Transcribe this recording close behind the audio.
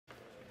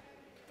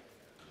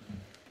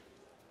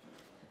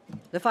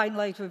The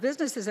final item of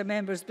business is a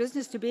members'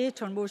 business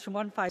debate on motion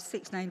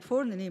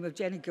 15694 in the name of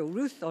Jenny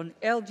Gilruth on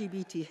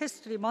LGBT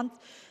History Month.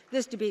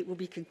 This debate will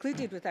be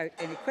concluded without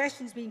any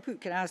questions being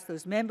put. Can I ask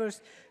those members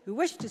who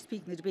wish to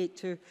speak in the debate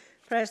to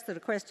press the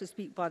request to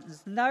speak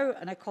buttons now,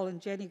 and I call on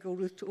Jenny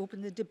Gilruth to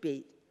open the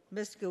debate.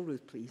 Ms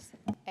Gilruth, please.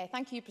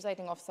 Thank you,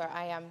 Presiding Officer.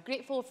 I am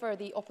grateful for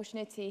the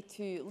opportunity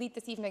to lead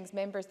this evening's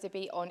members'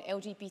 debate on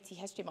LGBT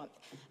History Month.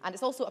 And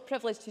it's also a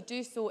privilege to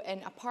do so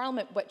in a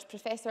Parliament which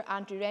Professor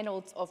Andrew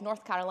Reynolds of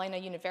North Carolina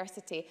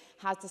University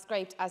has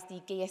described as the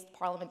gayest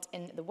Parliament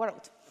in the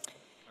world.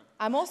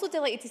 I'm also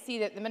delighted to see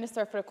that the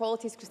Minister for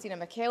Equalities, Christina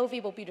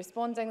McKelvey, will be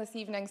responding this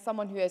evening,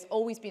 someone who has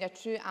always been a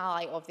true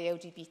ally of the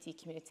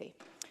LGBT community.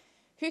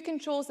 Who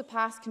controls the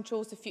past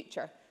controls the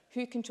future.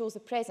 Who controls the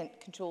present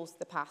controls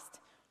the past.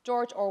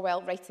 George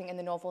Orwell writing in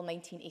the novel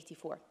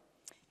 1984.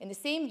 In the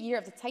same year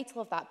of the title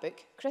of that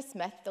book, Chris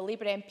Smith, the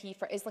Labour MP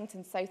for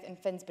Islington South and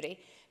Finsbury,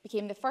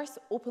 became the first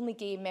openly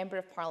gay Member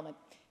of Parliament,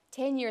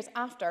 10 years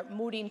after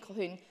Maureen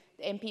Colquhoun,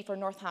 the MP for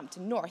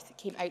Northampton North,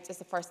 came out as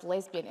the first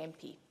lesbian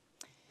MP.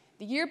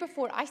 The year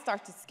before I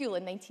started school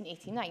in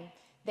 1989,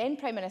 then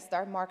Prime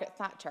Minister Margaret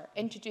Thatcher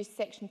introduced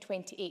Section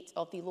 28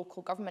 of the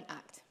Local Government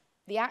Act.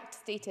 The Act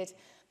stated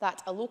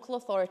that a local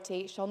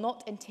authority shall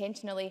not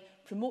intentionally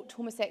promote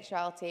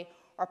homosexuality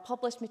or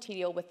publish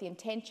material with the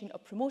intention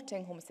of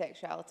promoting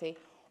homosexuality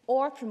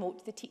or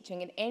promote the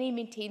teaching in any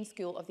maintained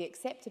school of the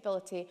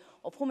acceptability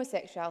of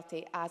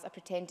homosexuality as a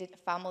pretended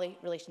family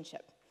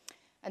relationship.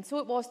 And so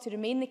it was to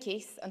remain the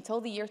case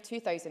until the year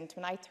 2000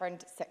 when I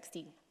turned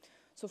 16.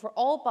 So for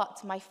all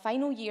but my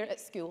final year at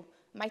school,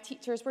 my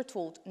teachers were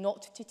told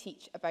not to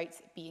teach about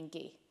being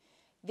gay.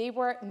 They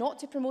were not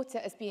to promote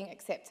it as being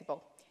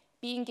acceptable.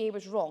 Being gay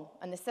was wrong,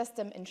 and the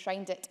system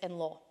enshrined it in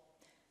law.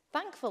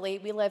 Thankfully,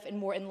 we live in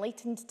more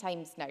enlightened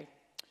times now.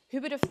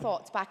 Who would have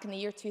thought back in the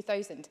year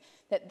 2000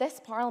 that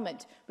this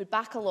Parliament would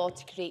back a law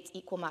to create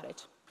equal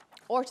marriage,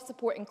 or to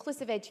support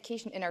inclusive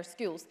education in our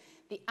schools,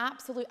 the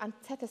absolute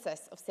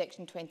antithesis of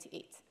Section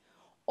 28,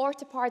 or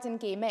to pardon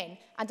gay men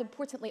and,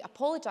 importantly,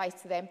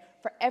 apologise to them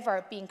for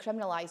ever being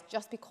criminalised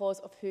just because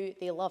of who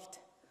they loved?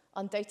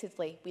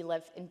 Undoubtedly, we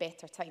live in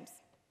better times.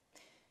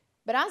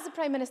 But as the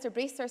Prime Minister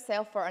braced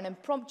herself for an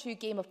impromptu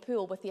game of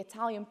pool with the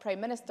Italian Prime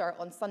Minister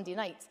on Sunday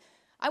night,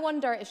 I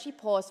wonder if she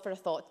paused for a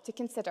thought to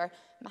consider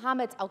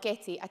Mohamed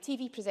Al-Ghetti, a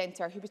TV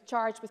presenter who was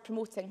charged with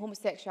promoting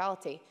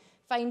homosexuality,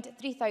 fined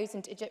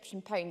 £3,000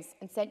 Egyptian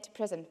and sent to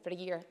prison for a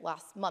year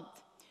last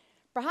month.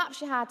 Perhaps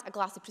she had a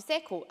glass of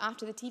Prosecco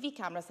after the TV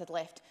cameras had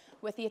left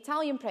with the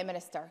Italian Prime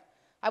Minister.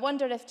 I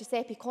wonder if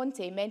Giuseppe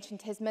Conte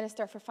mentioned his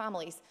Minister for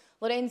Families,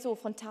 Lorenzo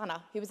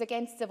Fontana, who was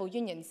against civil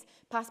unions,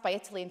 passed by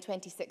Italy in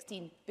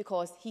 2016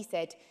 because he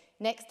said,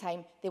 next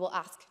time they will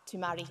ask to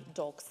marry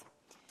dogs.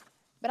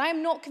 But I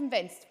am not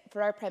convinced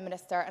for our Prime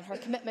Minister and her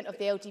commitment of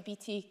the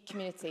LGBT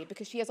community,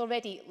 because she has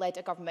already led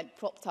a government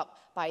propped up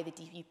by the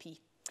DUP.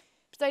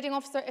 Presiding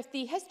Officer, if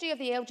the history of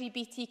the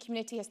LGBT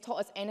community has taught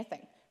us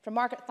anything, from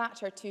Margaret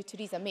Thatcher to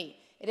Theresa May,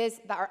 it is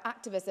that our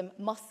activism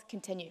must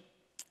continue.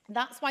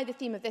 That's why the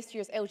theme of this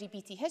year's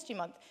LGBT History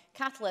Month,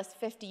 Catalyst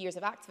 50 Years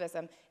of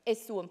Activism,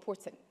 is so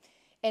important.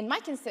 In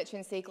my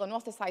constituency,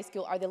 Glenrothes High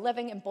School are the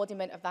living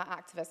embodiment of that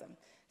activism.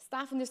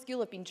 Staff in the school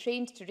have been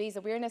trained to raise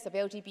awareness of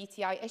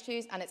LGBTI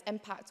issues and its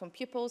impact on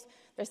pupils.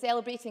 They're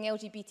celebrating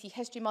LGBT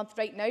History Month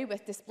right now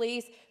with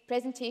displays,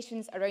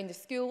 presentations around the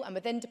school, and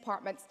within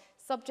departments,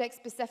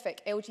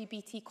 subject-specific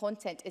LGBT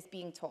content is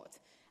being taught.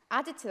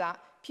 Added to that,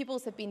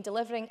 pupils have been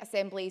delivering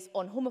assemblies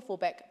on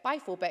homophobic,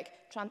 biphobic,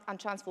 and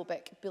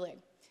transphobic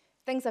bullying.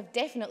 Things have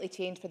definitely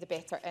changed for the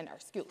better in our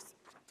schools.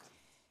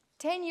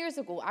 10 years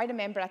ago, I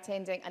remember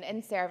attending an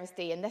in-service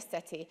day in this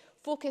city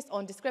focused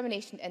on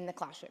discrimination in the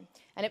classroom.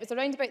 And it was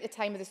around about the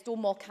time of the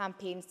Stonewall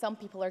campaign, Some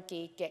People Are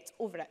Gay, Get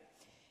Over It.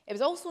 It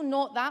was also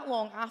not that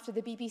long after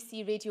the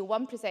BBC Radio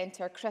 1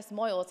 presenter Chris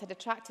Moyles had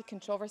attracted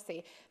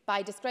controversy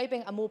by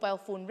describing a mobile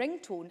phone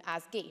ringtone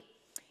as gay.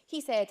 He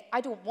said,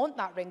 "I don't want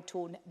that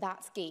ringtone,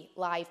 that's gay,"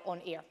 live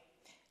on air.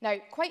 Now,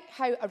 quite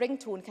how a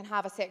ringtone can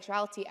have a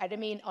sexuality, I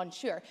remain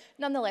unsure.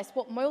 Nonetheless,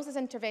 what Moyles'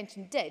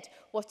 intervention did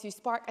was to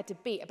spark a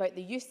debate about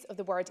the use of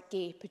the word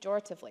gay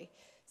pejoratively,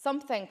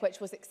 something which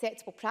was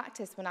acceptable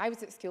practice when I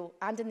was at school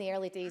and in the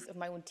early days of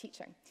my own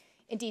teaching.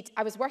 Indeed,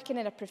 I was working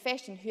in a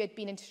profession who had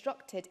been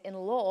instructed in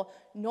law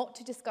not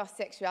to discuss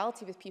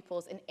sexuality with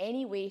pupils in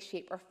any way,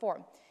 shape or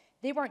form.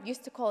 They weren't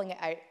used to calling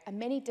it out, and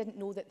many didn't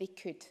know that they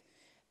could.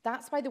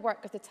 That's why the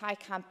work of the TIE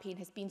campaign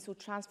has been so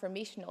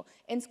transformational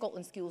in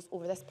Scotland schools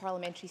over this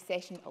parliamentary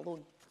session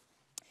alone.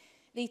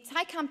 The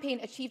TIE campaign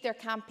achieved their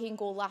campaign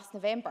goal last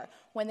November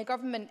when the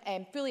government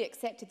fully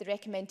accepted the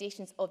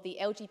recommendations of the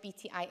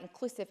LGBTI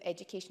Inclusive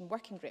Education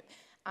Working Group.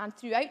 And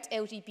throughout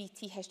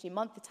LGBT History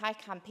Month, the TIE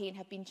campaign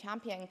have been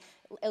championing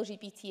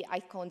LGBT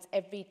icons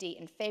every day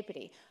in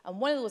February. And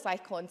one of those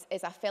icons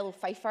is a fellow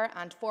Fifer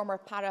and former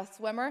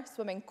para-swimmer,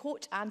 swimming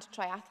coach and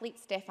triathlete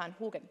Stefan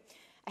Hogan.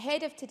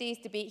 Ahead of today's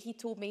debate, he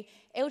told me,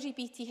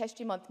 LGBT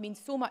History Month means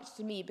so much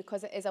to me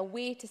because it is a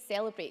way to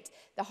celebrate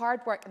the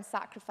hard work and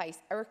sacrifice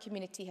our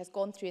community has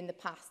gone through in the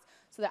past,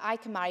 so that I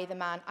can marry the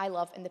man I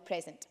love in the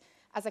present.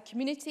 As a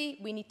community,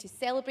 we need to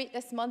celebrate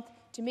this month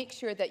to make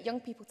sure that young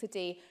people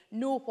today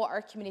know what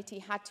our community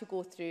had to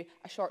go through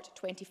a short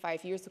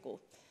 25 years ago.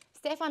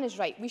 Stefan is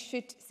right, we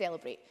should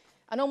celebrate.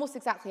 And almost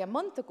exactly a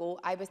month ago,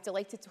 I was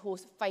delighted to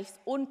host Fife's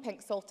own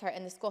Pink Salter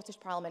in the Scottish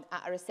Parliament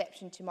at a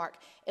reception to mark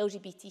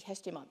LGBT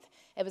History Month.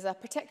 It was a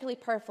particularly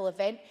powerful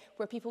event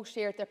where people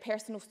shared their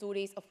personal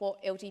stories of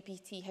what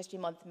LGBT History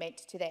Month meant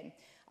to them.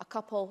 A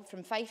couple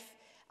from Fife,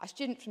 a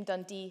student from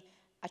Dundee,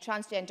 a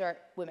transgender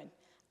woman.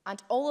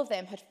 And all of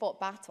them had fought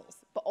battles,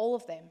 but all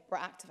of them were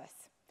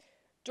activists.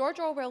 George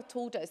Orwell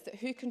told us that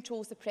who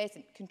controls the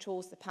present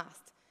controls the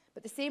past.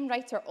 But the same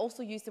writer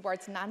also used the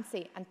words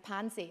Nancy and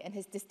pansy in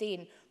his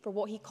disdain for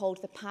what he called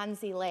the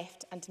pansy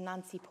left and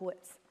Nancy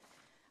poets.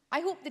 I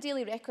hope the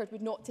Daily Record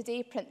would not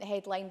today print the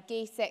headline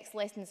 "Gay Sex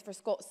Lessons for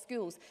Scots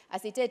Schools"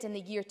 as they did in the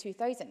year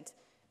 2000.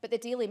 But the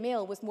Daily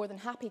Mail was more than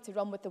happy to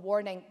run with the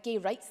warning "Gay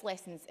Rights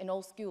Lessons in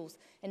all schools"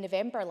 in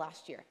November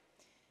last year.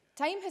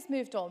 Time has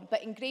moved on,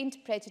 but ingrained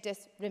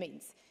prejudice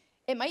remains.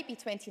 It might be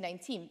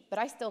 2019, but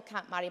I still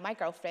can't marry my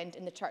girlfriend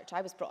in the church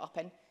I was brought up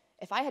in.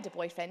 If I had a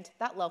boyfriend,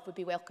 that love would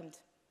be welcomed.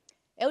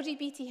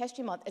 LGBT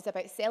History Month is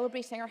about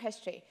celebrating our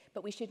history,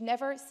 but we should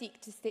never seek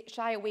to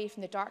shy away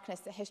from the darkness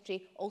that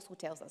history also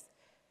tells us.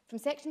 From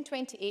Section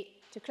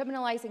 28 to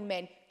criminalising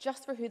men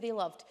just for who they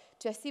loved,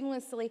 to a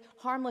seamlessly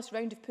harmless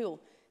round of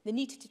pool, the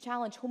need to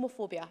challenge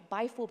homophobia,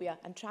 biphobia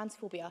and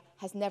transphobia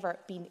has never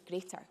been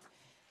greater.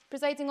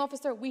 Presiding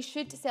Officer, we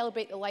should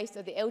celebrate the lives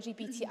of the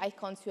LGBT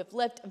icons who have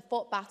lived and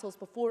fought battles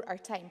before our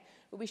time,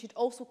 but we should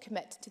also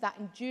commit to that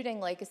enduring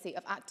legacy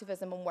of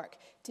activism and work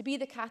to be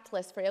the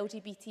catalyst for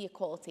LGBT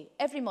equality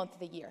every month of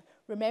the year,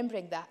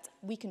 remembering that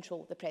we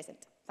control the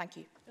present. Thank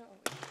you.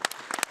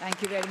 Thank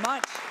you very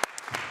much.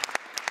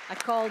 I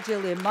call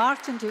Gillian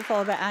Martin to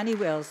follow by Annie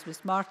Wells.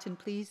 Ms Martin,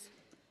 please.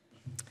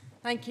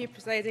 Thank you,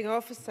 Presiding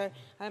Officer.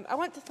 I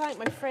want to thank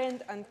my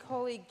friend and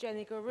colleague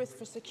Jenny Gilruth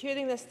for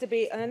securing this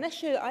debate on an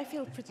issue that I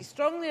feel pretty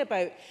strongly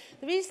about.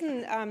 The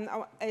reason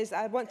is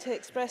I want to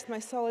express my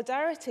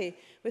solidarity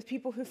with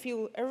people who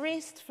feel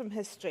erased from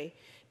history,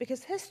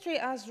 because history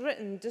as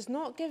written does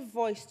not give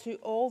voice to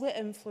all the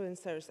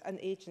influencers and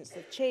agents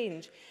of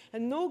change,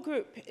 and no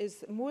group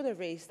is more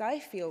erased, I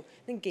feel,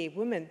 than gay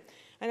women.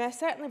 And I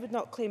certainly would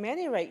not claim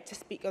any right to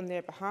speak on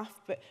their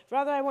behalf, but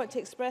rather I want to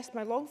express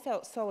my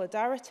long-felt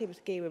solidarity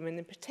with gay women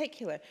in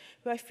particular,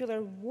 who I feel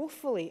are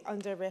woefully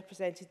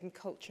underrepresented in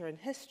culture and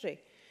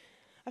history.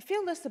 I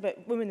feel this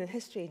about women in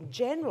history in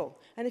general,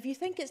 and if you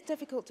think it's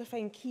difficult to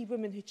find key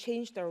women who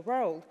changed our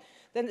world,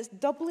 then it's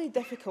doubly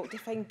difficult to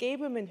find gay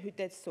women who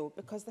did so,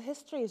 because the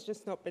history has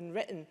just not been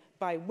written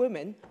by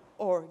women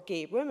or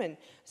gay women.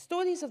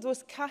 Stories of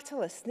those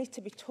catalysts need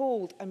to be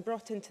told and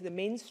brought into the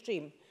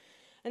mainstream.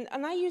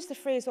 And I use the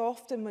phrase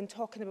often when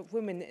talking about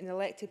women in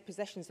elected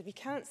positions: if you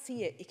can't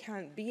see it, you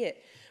can't be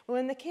it. Well,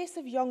 in the case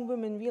of young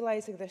women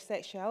realising their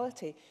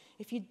sexuality,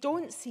 if you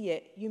don't see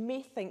it, you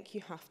may think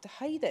you have to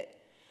hide it.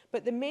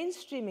 But the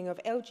mainstreaming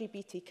of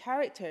LGBT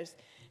characters,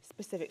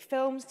 specific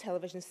films,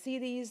 television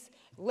series,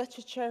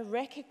 literature,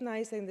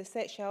 recognising the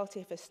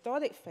sexuality of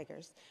historic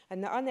figures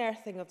and the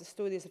unearthing of the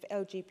stories of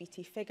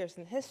LGBT figures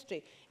in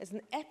history is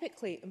an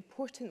epically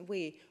important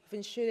way of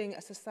ensuring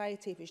a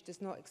society which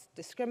does not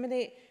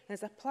discriminate, and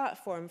is a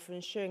platform for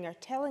ensuring our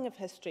telling of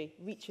history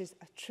reaches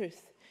a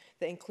truth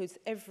that includes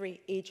every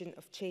agent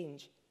of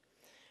change.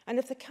 And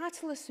if the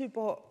catalysts who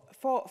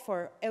fought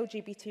for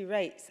LGBT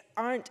rights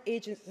aren't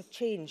agents of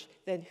change,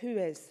 then who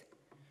is?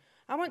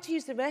 I want to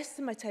use the rest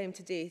of my time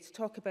today to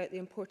talk about the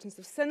importance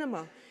of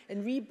cinema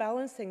in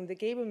rebalancing the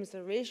gay women's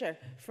erasure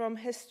from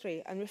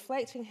history and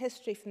reflecting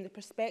history from the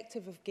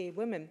perspective of gay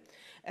women.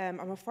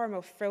 I'm a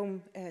former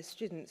film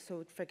student,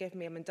 so forgive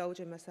me, I'm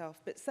indulging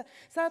myself. But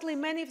sadly,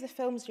 many of the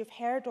films you've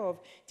heard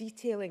of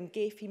detailing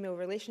gay-female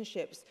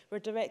relationships were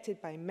directed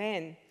by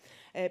men.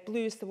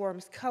 Blue is the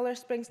warmest colour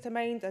springs to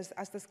mind,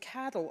 as does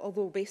Carol,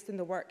 although based on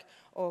the work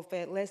of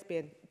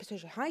lesbian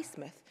Patricia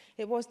Highsmith.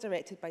 It was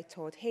directed by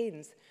Todd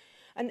Haynes.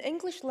 And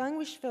English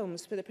language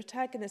films where the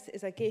protagonist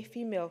is a gay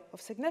female of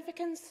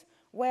significance,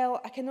 well,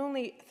 I can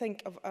only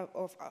think of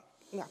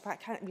I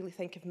can't really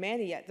think of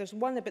many yet. There's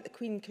one about the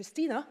Queen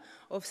Christina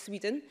of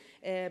Sweden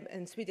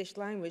in Swedish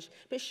language,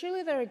 but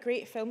surely there are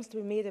great films to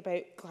be made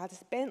about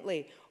Gladys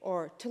Bentley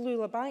or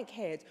Tallulah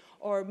Bankhead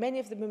or many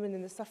of the women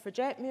in the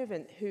suffragette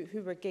movement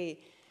who were gay.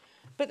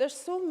 But there's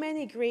so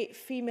many great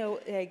female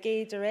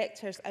gay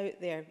directors out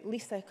there.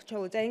 Lisa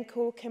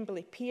Cholodenko,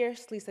 Kimberly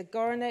Peirce, Lisa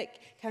Gornick,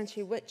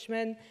 Kanchi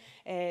Wichman,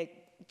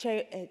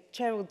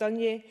 Cheryl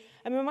Dunye.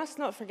 And we must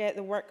not forget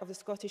the work of the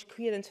Scottish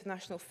Queer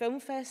International Film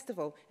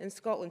Festival in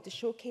Scotland to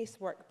showcase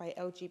work by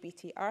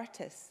LGBT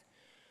artists.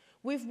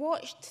 We've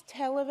watched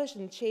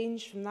television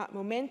change from that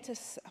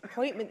momentous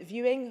appointment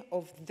viewing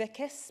of The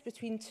Kiss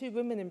between two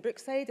women in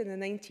Brookside in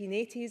the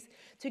 1980s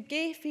to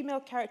gay female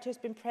characters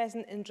being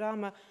present in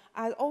drama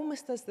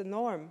almost as the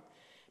norm.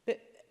 But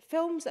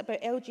Films about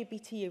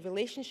LGBT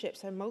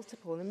relationships are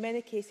multiple and in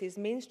many cases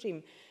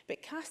mainstream,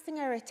 but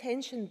casting our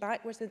attention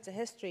backwards into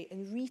history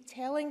and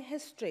retelling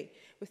history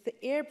with the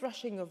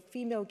airbrushing of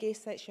female gay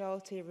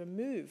sexuality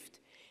removed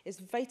is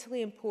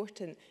vitally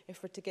important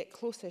if we're to get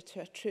closer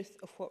to a truth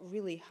of what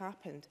really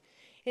happened.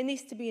 It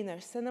needs to be in our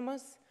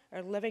cinemas,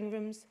 our living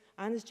rooms,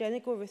 and as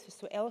Jenny Gorworth has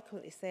so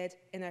eloquently said,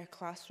 in our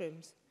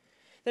classrooms.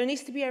 There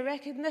needs to be a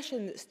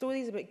recognition that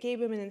stories about gay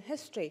women in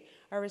history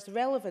are as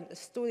relevant as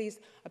stories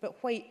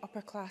about white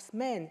upper-class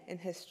men in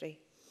history.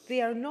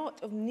 They are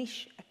not of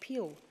niche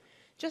appeal.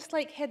 Just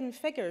like Hidden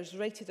Figures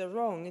righted a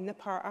wrong in the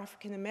part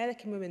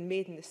African-American women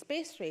made in the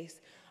space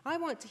race, I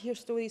want to hear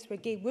stories where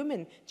gay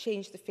women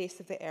changed the face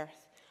of the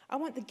earth. I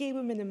want the gay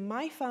women in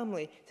my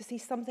family to see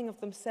something of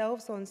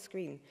themselves on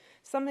screen,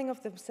 something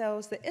of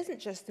themselves that isn't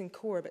just in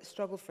core about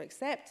struggle for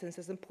acceptance,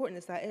 as important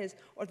as that is,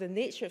 or the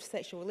nature of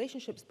sexual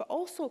relationships, but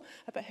also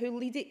about how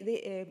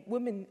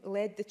women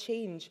led the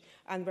change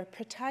and were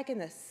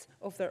protagonists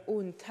of their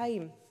own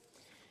time.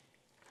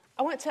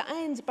 I want to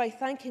end by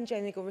thanking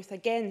Jenny Gorworth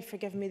again for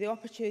giving me the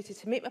opportunity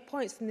to make my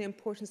points on the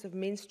importance of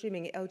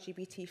mainstreaming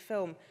LGBT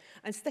film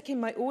and sticking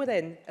my oar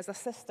in as a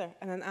sister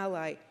and an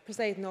ally.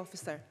 Presiding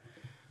Officer.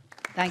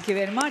 Thank you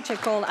very much. I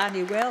call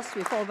Annie Wells to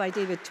be followed by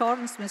David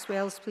Torrance. Ms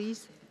Wells,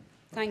 please.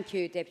 Thank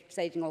you, Deputy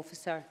Presiding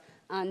Officer,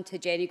 and to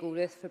Jenny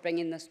Gorworth for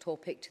bringing this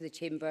topic to the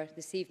Chamber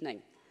this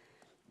evening.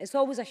 It's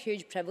always a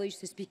huge privilege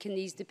to speak in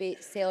these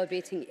debates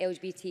celebrating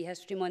LGBT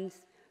History Month,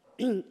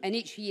 and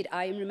each year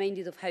I am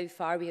reminded of how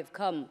far we have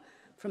come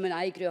from when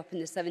I grew up in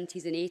the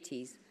 70s and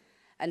 80s,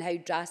 and how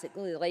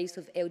drastically the lives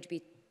of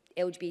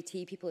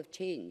LGBT people have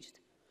changed.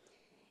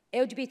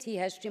 LGBT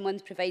History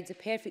Month provides a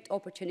perfect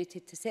opportunity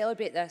to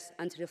celebrate this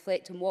and to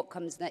reflect on what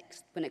comes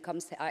next when it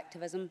comes to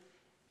activism.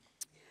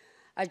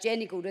 As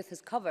Jenny Gorworth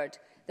has covered,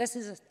 this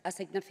is a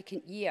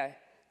significant year.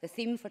 The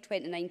theme for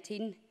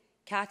 2019,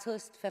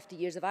 Catalyst, 50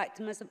 Years of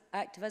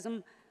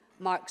Activism,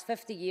 marks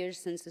 50 years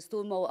since the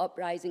Stonewall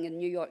Uprising in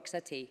New York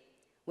City,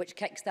 which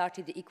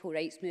kick-started the equal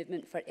rights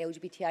movement for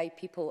LGBTI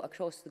people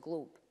across the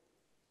globe.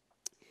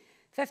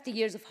 50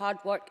 years of hard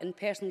work and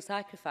personal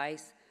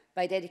sacrifice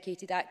by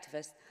dedicated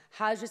activists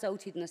has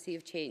resulted in a sea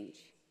of change.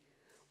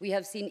 We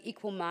have seen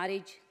equal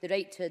marriage, the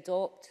right to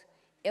adopt,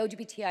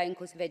 LGBTI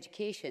inclusive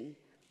education,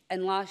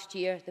 and last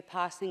year, the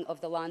passing of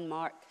the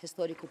landmark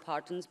Historical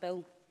Pardons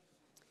Bill.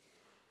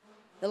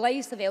 The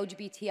lives of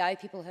LGBTI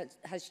people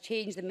has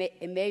changed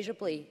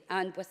immeasurably,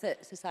 and with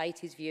it,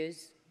 society's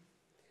views.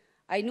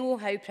 I know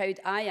how proud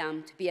I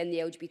am to be in the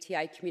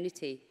LGBTI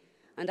community,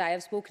 and I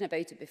have spoken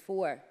about it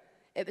before.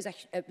 It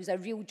was a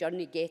real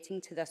journey getting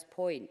to this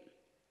point.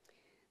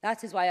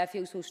 That is why I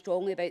feel so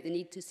strongly about the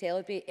need to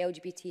celebrate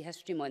LGBT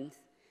History Month,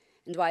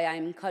 and why I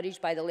am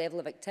encouraged by the level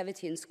of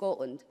activity in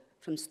Scotland,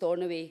 from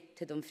Stornoway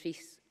to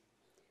Dumfries.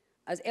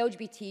 As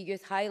LGBT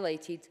youth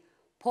highlighted,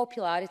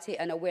 popularity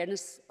and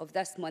awareness of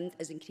this month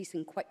is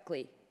increasing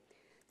quickly.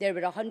 There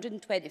were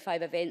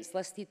 125 events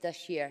listed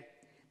this year.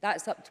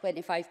 That's up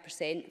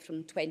 25%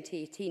 from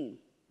 2018.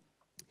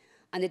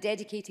 And the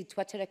dedicated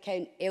Twitter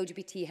account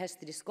LGBT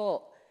History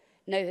Scot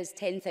now has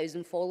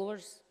 10,000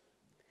 followers.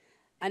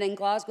 And in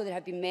Glasgow, there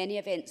have been many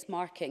events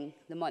marking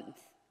the month.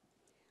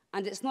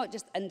 And it's not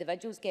just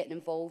individuals getting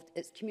involved,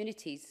 it's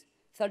communities,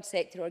 third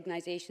sector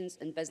organisations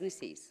and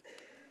businesses.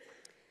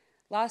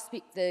 Last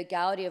week, the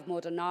Gallery of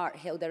Modern Art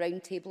held a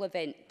roundtable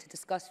event to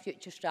discuss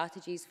future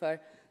strategies for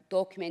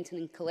documenting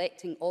and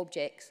collecting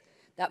objects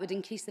that would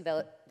increase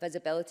the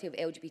visibility of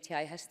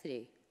LGBTI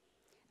history.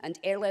 And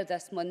earlier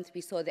this month,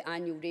 we saw the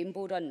annual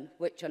Rainbow Run,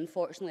 which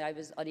unfortunately I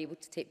was unable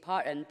to take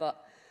part in,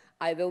 but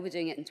I will be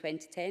doing it in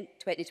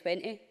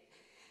 2020.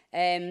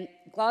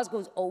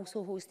 Glasgow's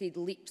also hosted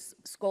LEAP's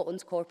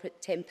Scotland's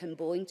corporate 10-pin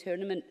bowling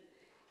tournament,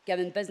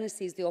 giving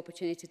businesses the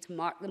opportunity to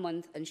mark the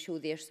month and show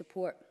their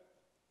support.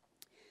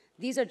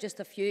 These are just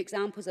a few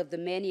examples of the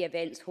many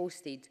events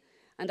hosted,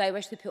 and I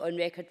wish to put on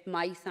record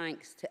my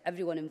thanks to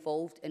everyone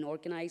involved in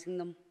organising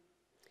them.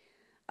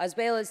 As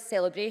well as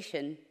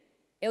celebration,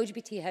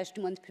 LGBT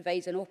History Month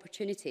provides an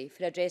opportunity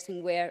for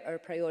addressing where our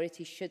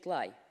priorities should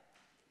lie.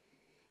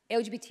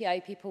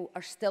 LGBTI people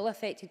are still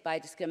affected by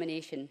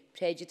discrimination,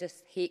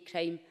 prejudice, hate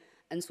crime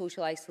and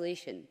social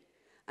isolation.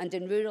 And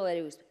in rural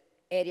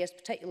areas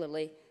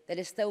particularly, there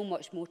is still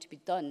much more to be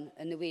done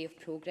in the way of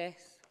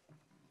progress.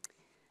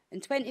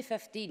 In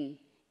 2015,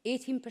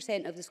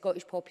 18% of the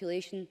Scottish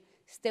population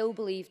still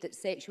believed that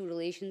sexual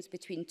relations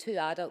between two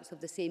adults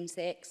of the same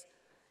sex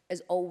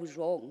is always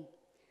wrong.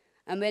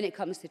 And when it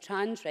comes to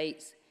trans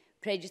rights,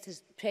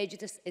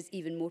 prejudice is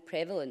even more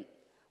prevalent,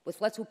 with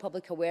little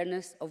public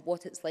awareness of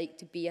what it's like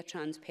to be a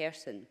trans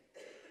person.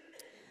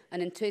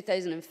 And in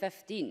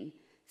 2015,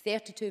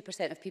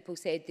 32% of people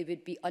said they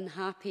would be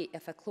unhappy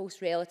if a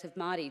close relative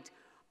married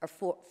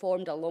or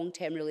formed a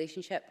long-term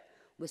relationship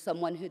with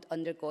someone who'd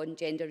undergone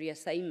gender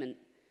reassignment.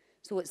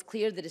 So it's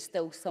clear there is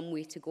still some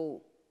way to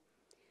go.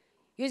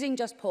 Using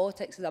just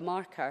politics as a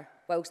marker,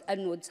 whilst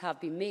inroads have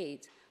been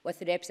made with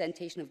the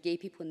representation of gay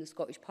people in the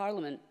Scottish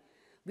Parliament,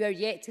 we are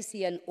yet to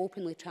see an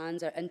openly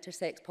trans or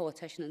intersex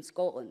politician in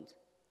Scotland.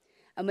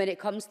 And when it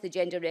comes to the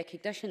Gender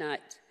Recognition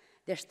Act,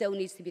 there still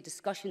needs to be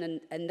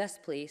discussion in this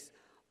place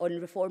on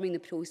reforming the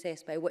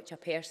process by which a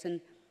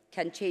person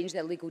can change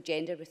their legal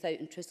gender without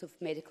intrusive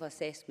medical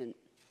assessment.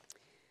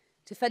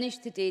 To finish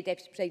today,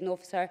 Deputy Presiding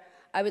Officer,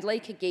 I would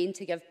like again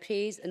to give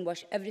praise and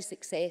wish every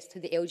success to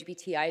the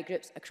LGBTI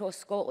groups across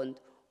Scotland,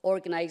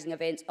 organising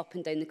events up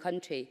and down the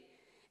country.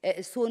 It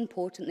is so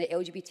important that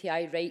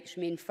LGBTI rights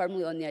remain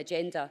firmly on the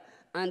agenda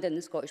and in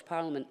the Scottish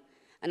Parliament,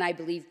 and I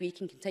believe we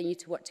can continue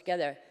to work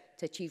together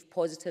to achieve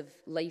positive,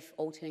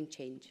 life-altering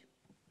change.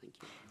 Thank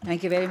you.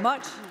 Thank you very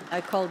much. I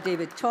call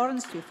David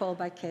Torrance to be followed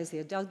by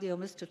Kezia Dugdale.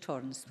 Mr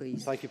Torrance,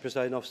 please. Thank you,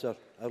 Presiding Officer.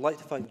 I would like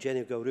to thank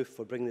Jenny Gilruth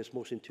for bringing this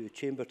motion to the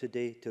Chamber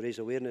today to raise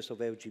awareness of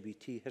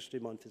LGBT History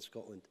Month in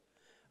Scotland.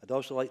 I'd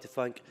also like to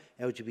thank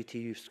LGBT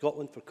Youth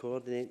Scotland for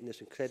coordinating this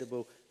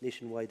incredible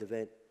nationwide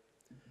event.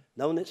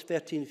 Now in its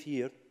 13th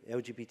year,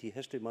 LGBT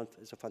History Month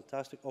is a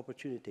fantastic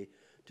opportunity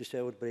to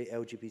celebrate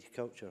LGBT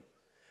culture.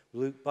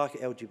 We look back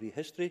at LGBT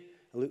history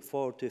and look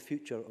forward to a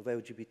future of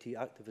LGBT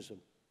activism.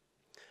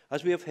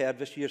 As we have heard,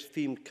 this year's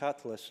theme,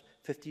 Catalyst,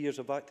 50 Years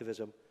of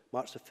Activism,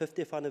 marks the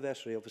 50th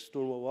anniversary of the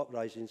Stonewall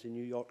uprisings in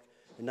New York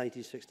in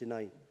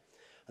 1969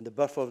 and the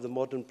birth of the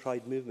modern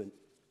Pride movement.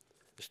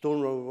 The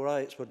Stonewall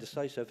riots were a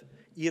decisive,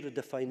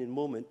 era-defining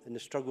moment in the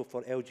struggle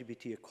for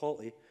LGBT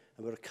equality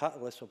and were a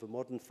catalyst of a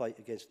modern fight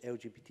against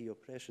LGBT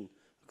oppression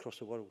across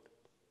the world.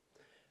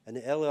 In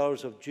the early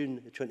hours of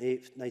June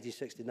 28,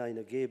 1969,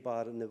 a gay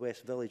bar in the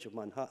West Village of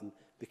Manhattan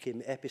became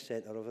the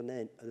epicentre of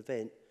an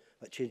event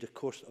that changed the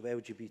course of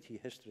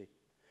LGBT history.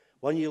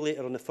 1 year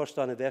later, on the first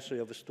anniversary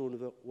of the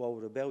Stonewall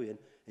Rebellion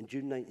in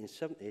June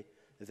 1970,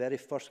 the very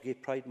first gay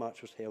pride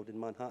march was held in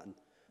Manhattan.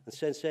 And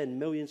since then,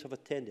 millions have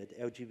attended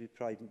LGBT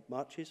pride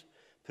marches,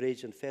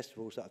 parades and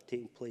festivals that have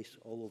taken place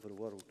all over the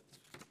world.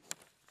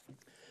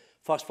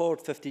 Fast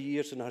forward 50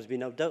 years and there has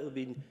been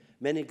undoubtedly been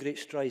many great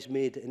strides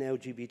made in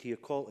LGBT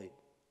equality.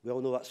 We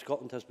all know that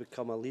Scotland has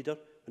become a leader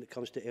when it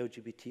comes to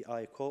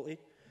LGBTI equality,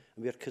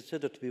 and we are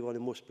considered to be one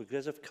of the most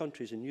progressive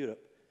countries in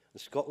Europe.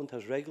 And Scotland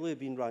has regularly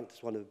been ranked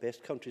as one of the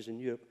best countries in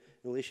Europe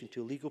in relation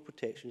to legal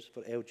protections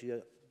for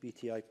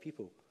LGBTI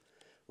people.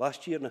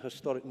 Last year, in a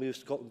historic move,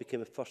 Scotland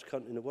became the first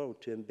country in the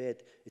world to embed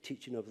the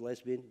teaching of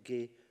lesbian,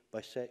 gay,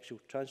 bisexual,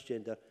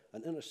 transgender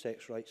and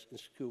intersex rights in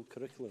school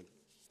curriculum.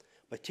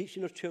 By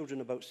teaching our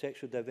children about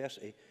sexual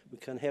diversity, we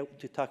can help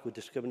to tackle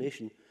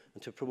discrimination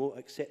and to promote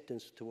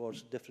acceptance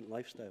towards different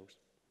lifestyles.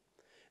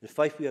 In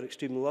Fife, we are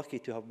extremely lucky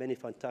to have many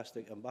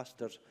fantastic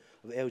ambassadors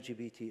of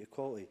LGBT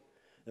equality.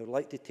 I would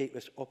like to take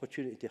this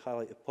opportunity to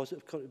highlight the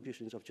positive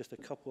contributions of just a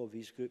couple of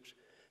these groups,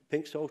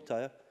 Pink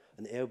Saltire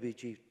and the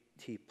LGBT+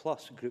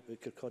 group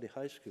at Kirkcaldy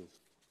High School.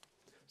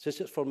 Since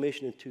its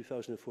formation in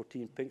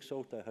 2014, Pink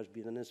Saltire has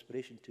been an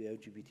inspiration to the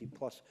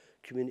LGBT+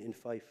 community in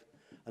Fife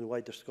and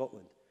wider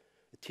Scotland.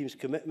 The team's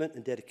commitment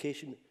and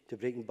dedication to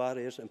breaking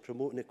barriers and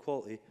promoting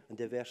equality and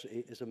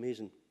diversity is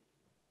amazing.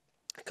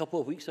 A couple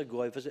of weeks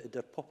ago, I visited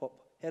their pop-up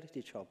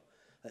heritage hub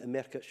at the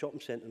Mercat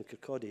Shopping Centre in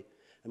Kirkcaldy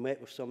and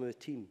met with some of the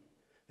team.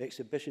 The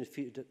exhibition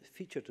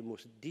featured the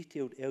most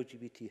detailed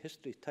LGBT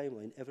history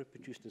timeline ever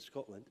produced in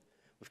Scotland,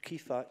 with key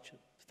facts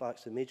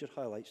and major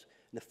highlights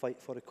in the fight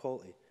for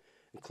equality,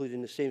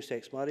 including the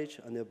same-sex marriage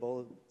and the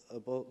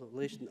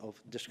abolition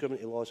of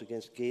discriminatory laws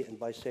against gay and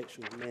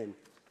bisexual men.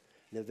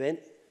 The event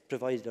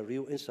provided a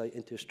real insight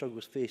into the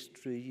struggles faced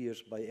through the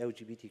years by the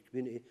LGBT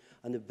community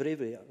and the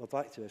bravery of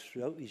activists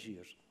throughout these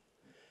years.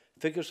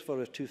 Figures for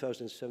the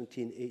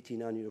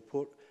 2017-18 annual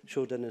report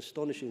showed an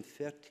astonishing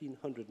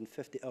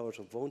 1,350 hours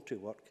of voluntary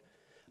work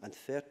and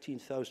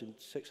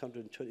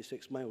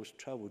 13,626 miles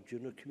travelled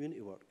during their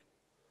community work.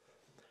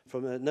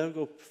 From the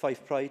inaugural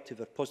Fife Pride to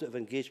their positive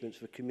engagements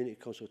for community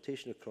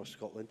consultation across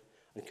Scotland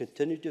and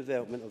continued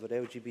development of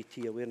their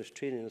LGBT awareness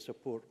training and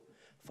support,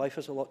 Fife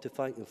has a lot to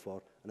thank them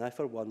for, and I,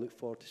 for one, look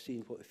forward to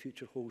seeing what the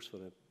future holds for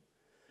them.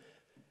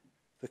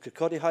 The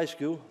Kirkcaldy High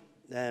School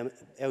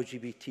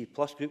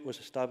LGBT+ group was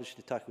established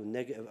to tackle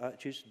negative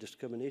attitudes,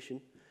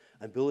 discrimination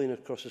and bullying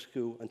across the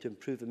school and to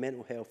improve the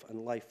mental health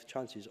and life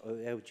chances of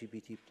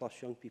LGBT+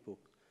 young people.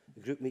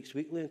 The group meets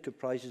weekly and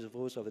comprises of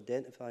those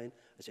identifying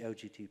as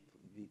LGBT+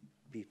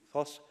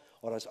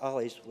 or as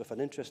allies with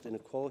an interest in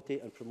equality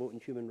and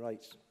promoting human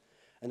rights.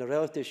 In a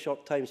relatively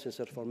short time since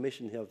their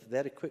formation, they have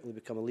very quickly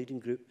become a leading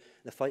group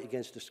in the fight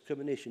against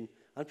discrimination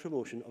and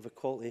promotion of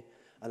equality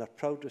and are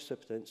proud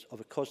recipients of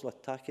a COSLA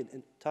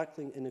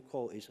Tackling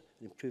Inequalities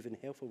and Improving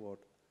Health Award.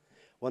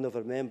 One of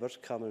our members,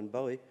 Cameron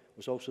Bowie,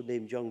 was also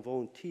named Young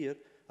Volunteer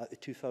at the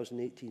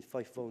 2018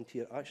 Fife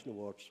Volunteer Action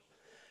Awards.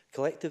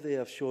 Collectively, they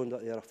have shown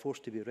that they are a force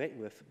to be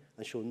reckoned with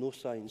and show no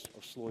signs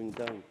of slowing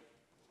down.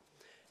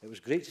 It was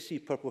great to see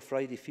Purple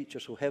Friday feature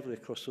so heavily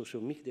across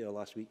social media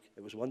last week.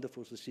 It was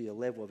wonderful to see a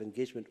level of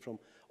engagement from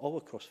all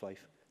across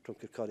Fife, from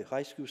Kirkcaldy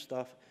High School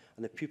staff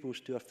and the pupils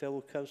to our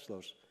fellow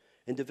councillors.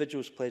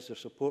 Individuals pledged their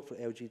support for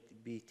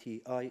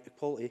LGBTI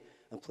equality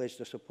and pledged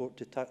their support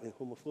to tackling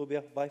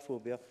homophobia,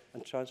 biphobia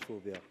and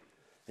transphobia.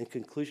 In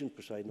conclusion,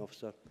 Presiding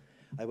Officer,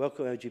 I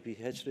welcome LGBT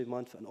History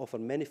Month and offer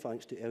many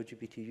thanks to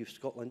LGBT Youth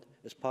Scotland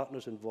as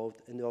partners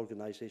involved in the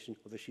organisation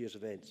of this year's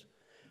events.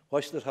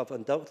 Whilst there have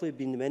undoubtedly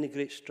been many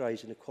great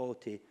strides in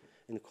equality,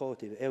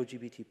 the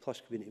LGBT plus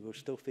community will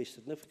still face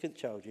significant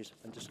challenges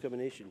and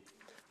discrimination.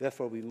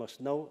 Therefore, we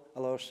must not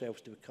allow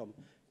ourselves to become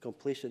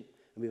complacent,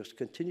 and we must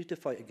continue to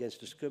fight against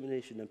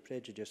discrimination and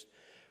prejudice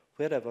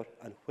wherever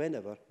and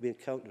whenever we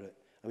encounter it,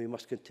 and we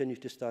must continue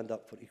to stand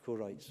up for equal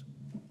rights.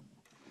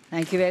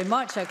 Thank you very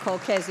much. I call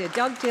Kezia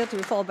Dugdale to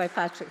be followed by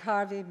Patrick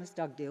Harvey. Ms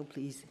Dugdale,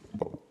 please.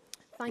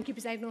 Thank you,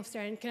 President Officer.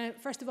 And can I,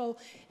 first of all,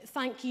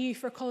 thank you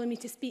for calling me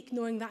to speak,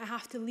 knowing that I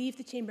have to leave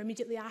the Chamber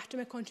immediately after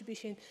my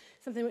contribution,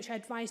 something which I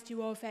advised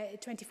you of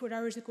 24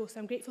 hours ago. So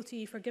I'm grateful to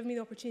you for giving me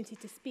the opportunity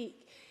to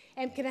speak.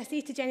 Can I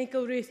say to Jenny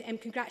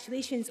Gilruth,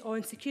 congratulations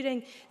on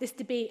securing this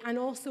debate and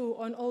also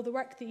on all the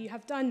work that you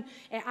have done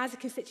as a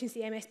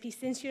constituency MSP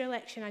since your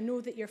election. I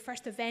know that your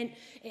first event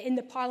in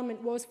the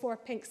Parliament was for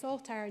Pink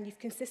Saltire, and you've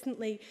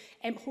consistently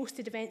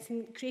hosted events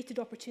and created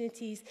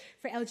opportunities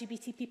for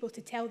LGBT people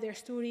to tell their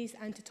stories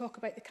and to talk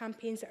about the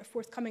campaigns that are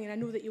forthcoming, and I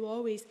know that you will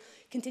always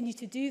continue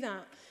to do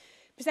that.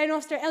 President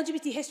Officer,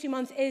 LGBT History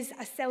Month is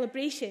a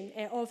celebration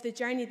of the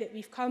journey that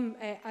we've come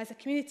as a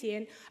community,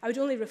 and I would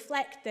only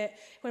reflect that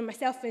when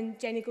myself and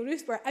Jenny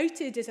Gilruth were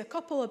outed as a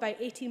couple about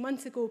 18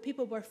 months ago,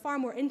 people were far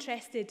more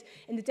interested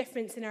in the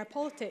difference in our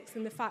politics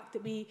than the fact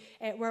that we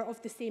were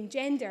of the same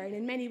gender, and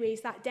in many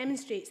ways that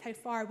demonstrates how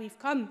far we've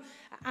come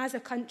as a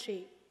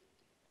country.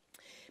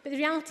 But the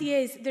reality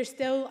is there's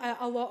still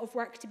a lot of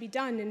work to be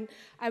done, and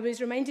I was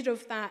reminded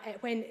of that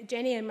when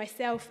Jenny and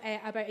myself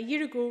about a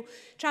year ago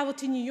travelled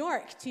to New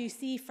York to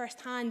see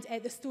firsthand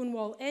the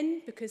Stonewall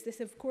Inn, because this,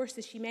 of course,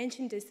 as she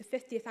mentioned, is the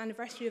 50th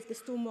anniversary of the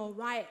Stonewall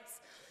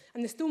riots.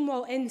 And the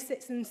Stonewall Inn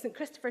sits in St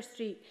Christopher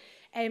Street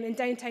in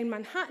downtown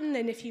Manhattan,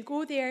 and if you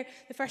go there,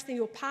 the first thing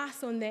you'll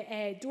pass on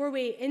the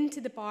doorway into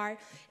the bar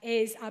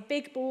is a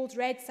big, bold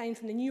red sign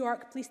from the New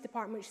York Police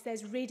Department which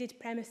says raided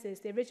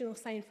premises, the original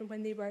sign from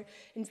when they were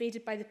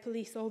invaded by the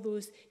police all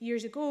those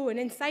years ago. And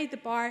inside the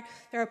bar,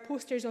 there are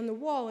posters on the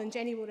wall, and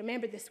Jenny will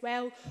remember this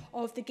well,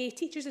 of the Gay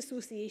Teachers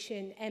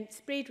Association,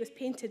 sprayed with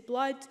painted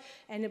blood,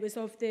 and it was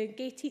of the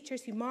gay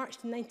teachers who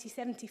marched in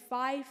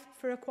 1975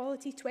 for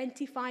equality,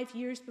 25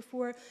 years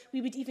before we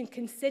would even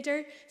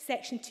consider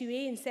Section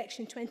 2A and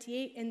Section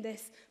 28 in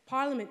this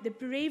Parliament, the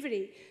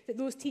bravery that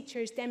those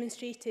teachers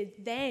demonstrated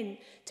then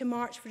to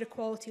march for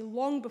equality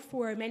long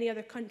before many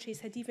other countries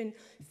had even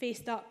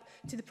faced up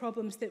to the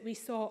problems that we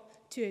sought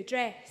to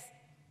address.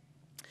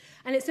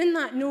 And it's in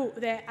that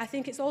note that I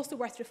think it's also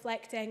worth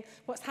reflecting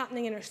what's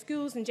happening in our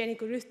schools, and Jenny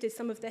Gilruth did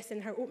some of this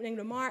in her opening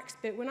remarks,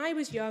 but when I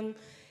was young,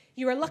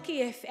 you were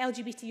lucky if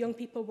LGBT young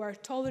people were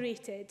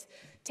tolerated.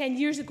 10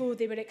 years ago,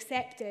 they were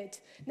accepted.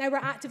 Now we're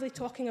actively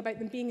talking about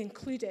them being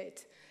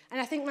included. And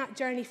I think that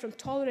journey from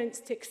tolerance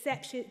to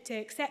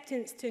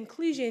acceptance to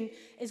inclusion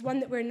is one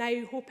that we're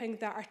now hoping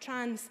that our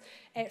trans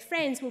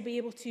friends will be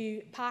able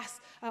to pass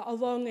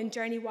along and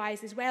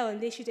journey-wise as well. And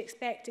they should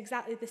expect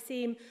exactly the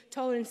same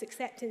tolerance,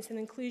 acceptance and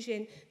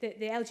inclusion that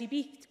the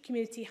LGBT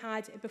community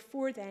had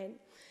before then.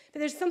 But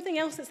there's something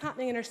else that's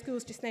happening in our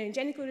schools just now, and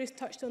Jenny Gilruth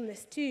touched on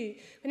this too.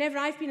 Whenever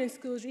I've been in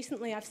schools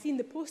recently, I've seen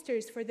the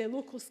posters for the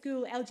local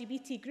school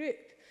LGBT group.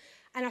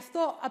 And I've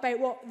thought about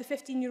what the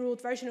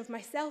 15-year-old version of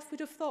myself would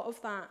have thought of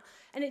that.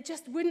 And it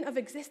just wouldn't have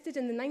existed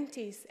in the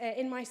 90s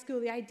in my school,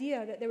 the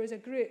idea that there was a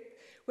group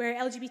where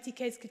LGBT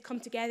kids could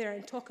come together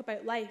and talk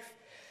about life.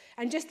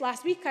 And just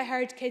last week, I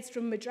heard kids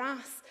from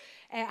Madras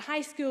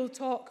high school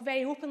talk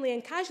very openly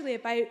and casually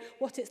about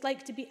what it's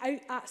like to be out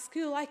at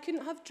school. I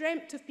couldn't have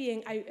dreamt of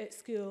being out at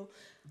school.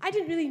 I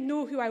didn't really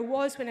know who I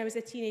was when I was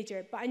a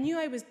teenager, but I knew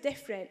I was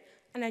different,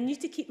 and I knew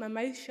to keep my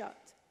mouth shut.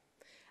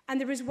 And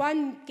there was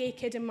one gay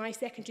kid in my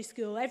secondary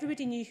school.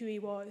 Everybody knew who he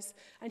was,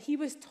 and he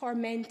was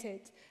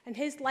tormented. And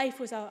his life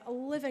was a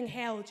living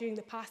hell during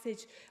the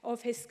passage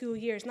of his school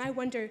years. And I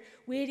wonder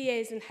where he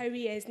is and how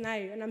he is now.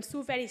 And I'm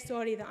so very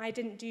sorry that I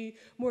didn't do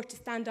more to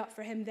stand up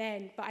for him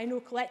then. But I know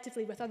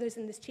collectively with others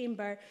in this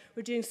chamber,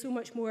 we're doing so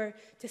much more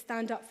to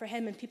stand up for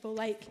him and people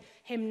like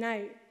him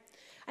now.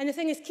 And the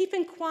thing is,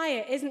 keeping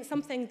quiet isn't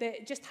something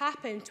that just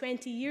happened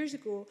 20 years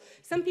ago.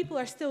 Some people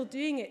are still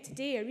doing it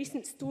today. A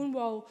recent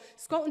Stonewall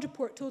Scotland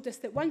report told us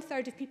that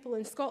 1/3 of people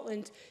in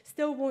Scotland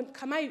still won't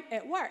come out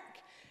at work.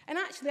 And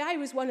actually, I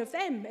was one of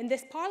them in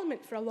this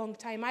Parliament for a long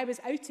time. I was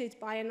outed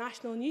by a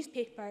national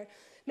newspaper.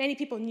 Many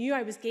people knew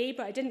I was gay,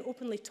 but I didn't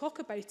openly talk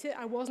about it.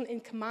 I wasn't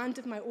in command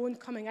of my own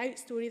coming out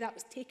story. That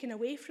was taken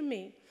away from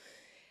me.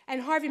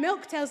 And Harvey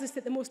Milk tells us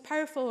that the most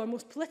powerful or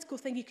most political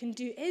thing you can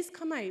do is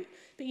come out,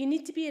 but you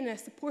need to be in a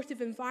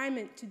supportive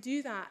environment to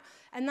do that.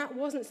 And that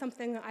wasn't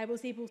something that I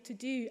was able to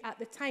do at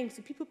the time.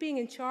 So people being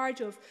in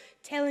charge of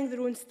telling their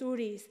own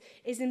stories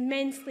is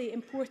immensely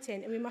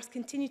important, and we must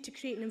continue to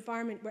create an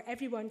environment where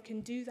everyone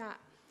can do that.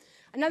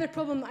 Another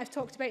problem that I've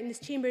talked about in this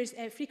chamber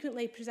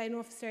frequently, Presiding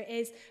Officer,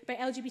 is about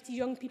LGBT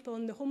young people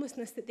and the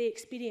homelessness that they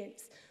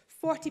experience.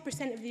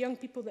 40% of the young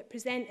people that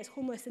present as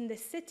homeless in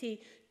this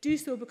city do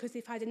so because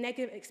they've had a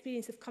negative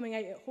experience of coming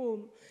out at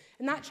home.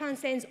 And that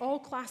transcends all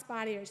class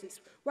barriers. It's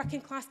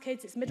working class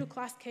kids, it's middle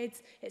class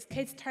kids, it's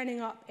kids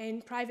turning up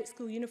in private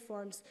school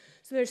uniforms.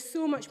 So there's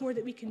so much more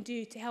that we can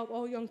do to help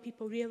all young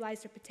people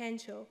realise their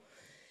potential.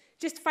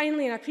 Just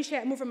finally, and I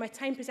appreciate I'm over my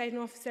time, Presiding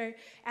Officer,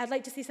 I'd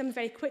like to say something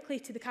very quickly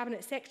to the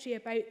Cabinet Secretary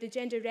about the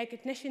Gender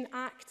Recognition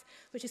Act,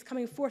 which is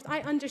coming forth.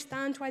 I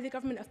understand why the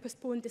government have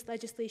postponed this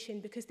legislation,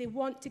 because they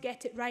want to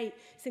get it right.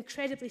 It's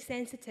incredibly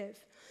sensitive.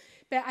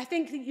 But I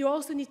think that you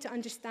also need to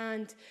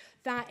understand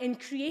that in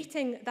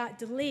creating that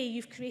delay,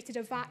 you've created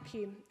a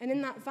vacuum. And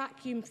in that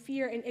vacuum,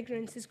 fear and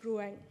ignorance is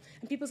growing.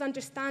 And people's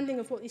understanding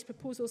of what these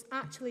proposals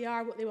actually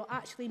are, what they will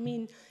actually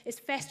mean, is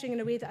festering in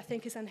a way that I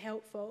think is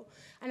unhelpful.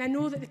 And I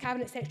know that the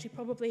Cabinet Secretary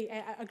probably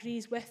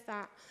agrees with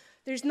that.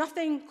 There's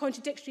nothing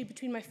contradictory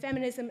between my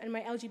feminism and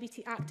my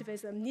LGBT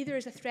activism. Neither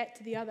is a threat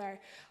to the other.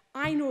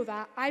 I know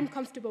that. I'm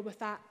comfortable with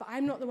that. But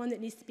I'm not the one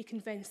that needs to be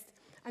convinced.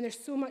 And there's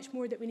so much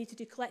more that we need to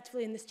do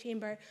collectively in this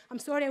chamber. I'm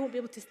sorry I won't be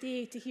able to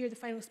stay to hear the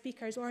final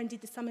speakers or indeed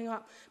the summing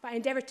up, but I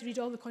endeavour to read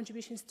all the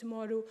contributions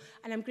tomorrow,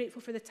 and I'm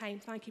grateful for the time.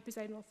 Thank you,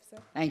 Presiding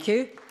Officer. Thank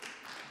you.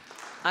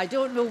 I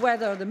don't know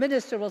whether the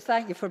Minister will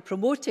thank you for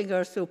promoting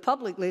her so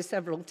publicly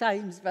several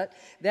times, but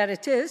there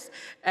it is.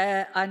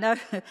 I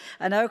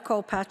now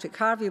call Patrick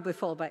Harvey, will be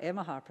followed by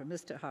Emma Harper.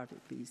 Mr Harvey,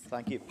 please.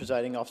 Thank you,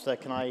 Presiding Officer.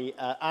 Can I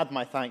add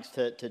my thanks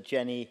to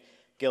Jenny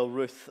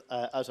Gilruth,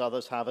 as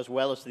others have, as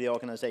well as to the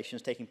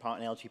organisations taking part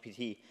in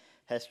LGBT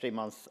History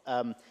Month.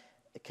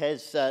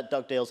 Kes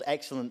Dugdale's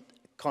excellent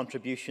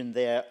contribution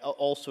there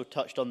also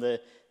touched on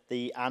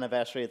the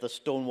anniversary of the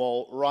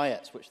Stonewall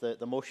riots, which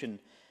the motion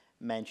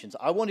mentions.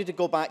 I wanted to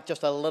go back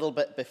just a little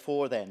bit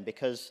before then,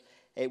 because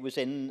it was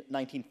in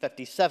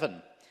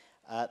 1957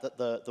 that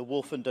the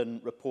Wolfenden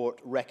Report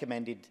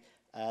recommended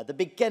the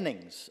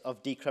beginnings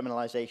of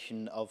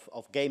decriminalisation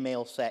of gay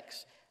male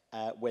sex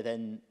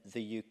within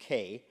the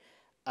UK.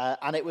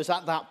 And it was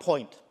at that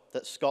point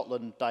that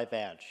Scotland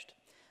diverged.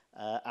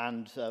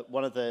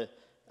 One of the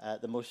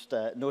most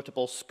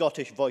notable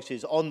Scottish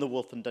voices on the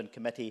Wolfenden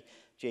Committee,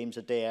 James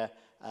Adair,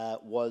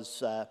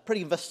 was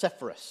pretty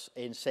vociferous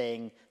in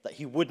saying that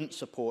he wouldn't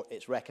support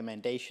its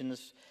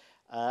recommendations.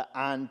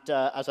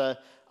 As a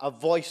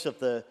voice of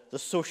the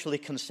socially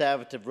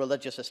conservative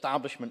religious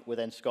establishment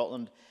within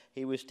Scotland,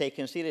 he was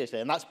taken seriously.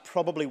 And that's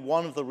probably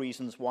one of the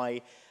reasons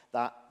why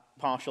that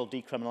partial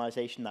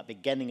decriminalisation, that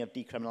beginning of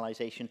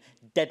decriminalisation,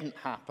 didn't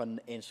happen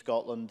in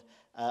Scotland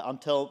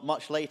until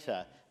much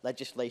later,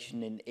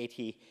 legislation in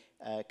 80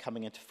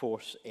 coming into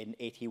force in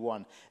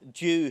 81,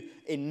 due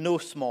in no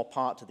small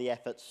part to the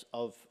efforts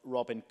of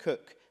Robin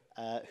Cook,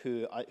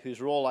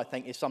 whose role, I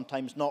think, is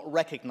sometimes not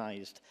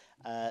recognised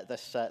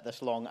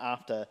this long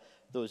after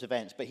those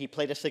events. But he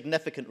played a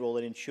significant role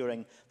in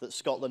ensuring that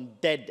Scotland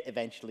did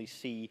eventually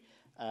see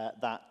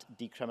that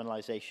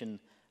decriminalisation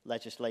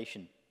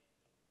legislation.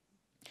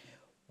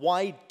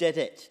 Why did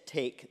it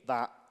take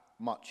that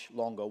much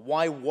longer?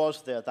 Why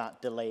was there that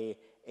delay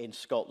in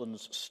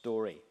Scotland's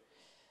story?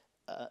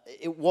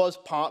 It was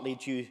partly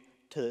due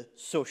to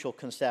social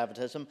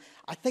conservatism.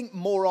 I think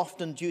more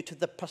often due to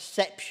the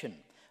perception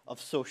of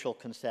social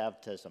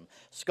conservatism.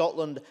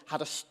 Scotland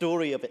had a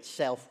story of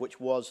itself which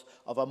was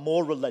of a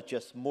more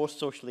religious, more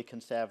socially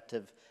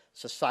conservative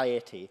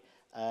society,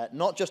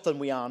 not just than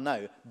we are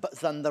now, but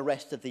than the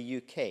rest of the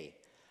UK.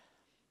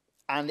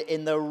 And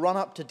in the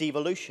run-up to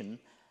devolution,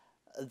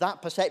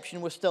 that perception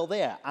was still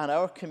there, and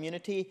our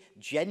community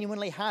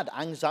genuinely had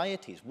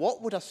anxieties.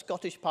 What would a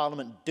Scottish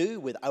Parliament do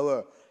with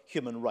our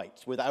human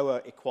rights, with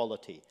our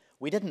equality?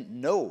 We didn't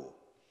know.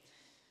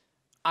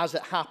 As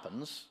it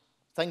happens,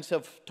 things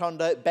have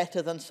turned out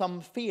better than some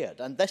feared,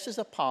 and this is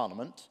a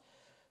Parliament,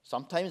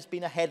 sometimes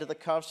been ahead of the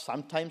curve,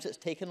 sometimes it's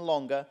taken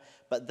longer,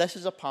 but this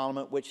is a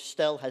Parliament which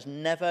still has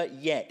never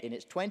yet, in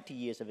its 20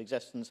 years of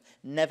existence,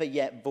 never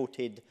yet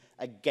voted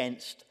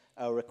against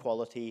our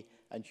equality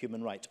and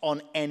human rights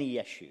on any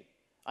issue.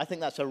 I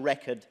think that's a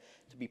record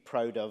to be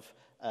proud of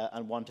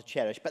and one to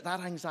cherish. But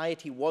that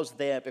anxiety was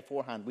there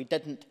beforehand. We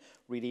didn't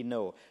really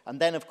know. And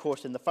then, of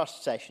course, in the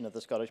first session of the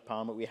Scottish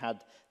Parliament, we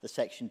had the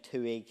Section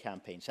 2A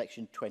campaign,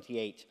 Section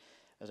 28,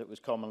 as it was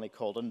commonly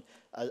called. And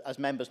as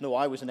members know,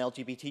 I was an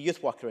LGBT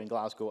youth worker in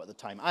Glasgow at the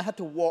time. I had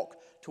to walk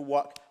to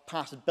work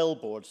past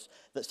billboards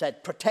that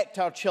said, "Protect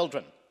our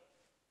children."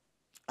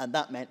 And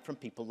that meant from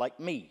people like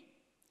me.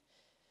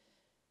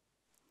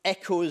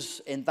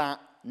 Echoes in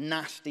that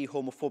nasty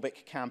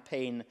homophobic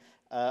campaign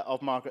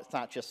of Margaret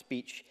Thatcher's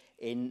speech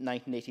in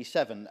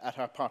 1987 at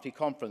her party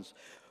conference,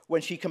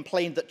 when she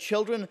complained that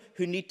children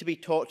who need to be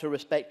taught to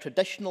respect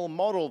traditional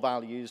moral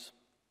values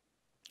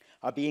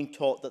are being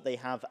taught that they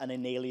have an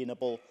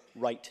inalienable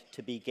right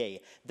to be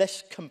gay.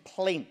 This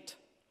complaint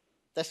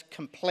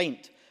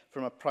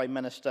from a Prime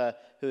Minister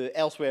who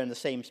elsewhere in the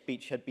same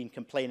speech had been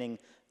complaining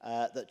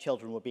that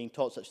children were being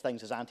taught such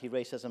things as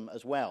anti-racism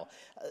as well.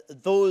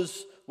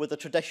 Those were the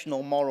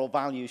traditional moral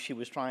values she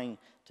was trying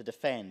to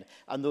defend.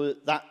 And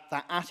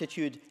that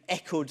attitude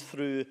echoed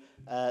through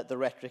the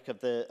rhetoric of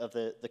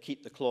the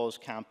Keep the Clause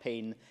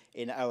campaign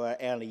in our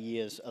early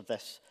years of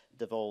this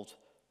devolved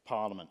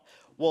Parliament.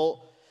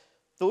 Well,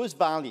 those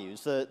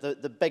values,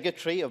 the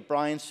bigotry of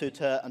Brian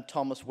Souter and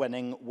Thomas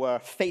Winning, were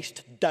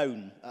faced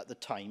down at the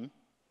time,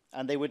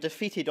 and they were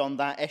defeated on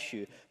that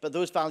issue, but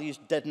those values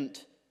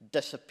didn't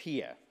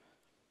disappear.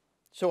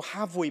 So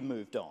have we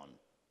moved on?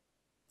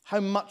 How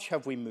much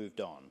have we moved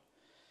on?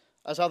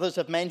 As others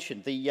have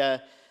mentioned,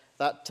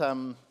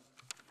 that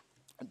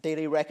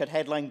Daily Record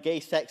headline, "Gay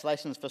Sex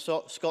Lessons for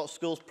Scots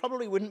Schools,"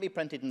 probably wouldn't be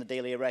printed in the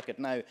Daily Record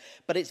now,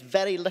 but it's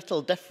very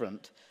little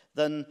different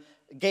than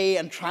 "Gay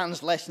and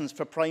Trans Lessons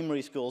for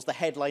Primary Schools," the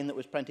headline that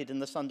was printed in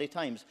the Sunday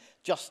Times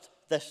just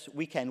this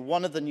weekend.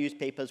 One of the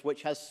newspapers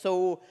which has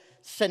so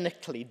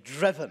cynically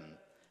driven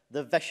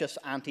the vicious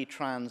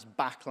anti-trans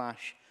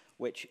backlash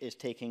which is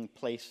taking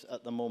place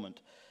at the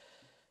moment.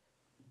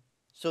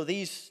 So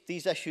these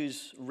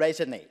issues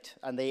resonate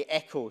and they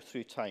echo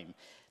through time.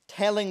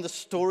 Telling the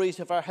stories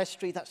of our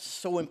history, that's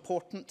so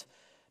important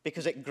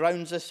because it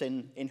grounds us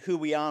in who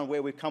we are and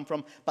where we've come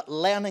from. But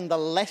learning the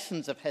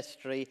lessons of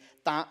history,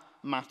 that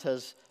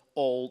matters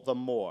all the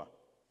more.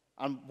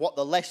 And what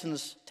the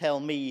lessons tell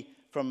me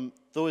from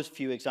those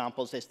few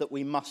examples is that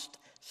we must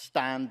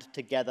stand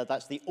together.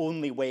 That's the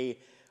only way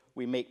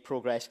we make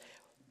progress.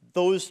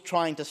 Those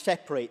trying to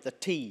separate the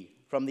T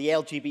from the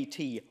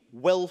LGBT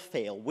will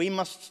fail. We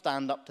must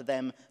stand up to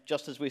them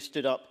just as we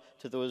stood up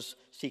to those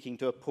seeking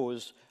to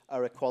oppose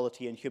our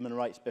equality and human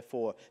rights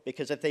before.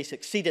 Because if they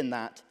succeed in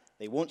that,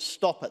 they won't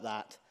stop at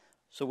that.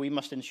 So we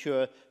must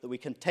ensure that we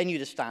continue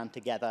to stand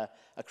together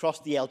across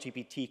the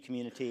LGBT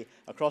community,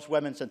 across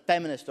women's and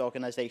feminist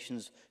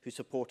organisations who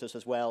support us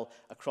as well,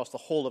 across the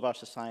whole of our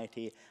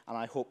society, and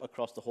I hope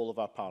across the whole of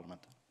our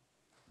Parliament.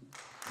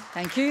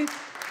 Thank you.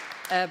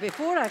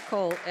 Before I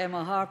call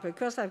Emma Harper,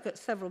 because I've got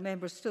several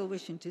members still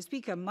wishing to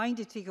speak, I'm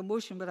minded to take a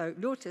motion without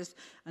notice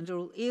under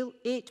Rule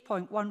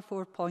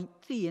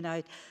 8.14.3, and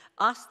I'd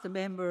ask the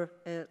member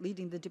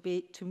leading the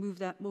debate to move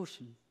that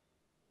motion.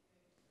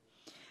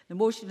 The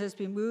motion has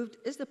been moved.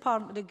 Is the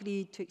Parliament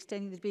agreed to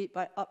extending the debate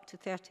by up to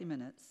 30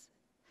 minutes?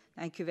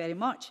 Thank you very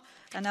much.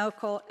 I now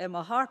call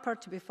Emma Harper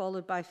to be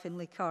followed by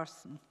Finlay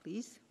Carson,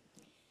 please.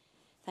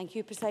 Thank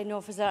you, Presiding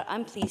Officer.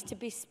 I'm pleased to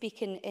be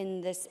speaking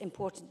in this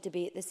important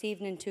debate this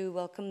evening to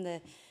welcome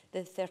the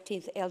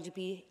 13th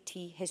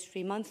LGBT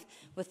History Month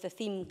with the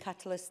theme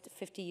Catalyst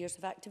 50 Years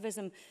of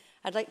Activism.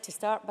 I'd like to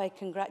start by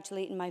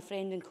congratulating my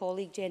friend and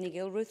colleague Jenny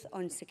Gilruth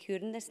on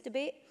securing this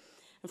debate.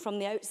 And from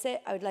the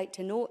outset, I would like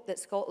to note that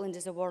Scotland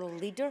is a world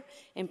leader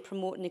in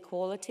promoting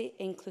equality,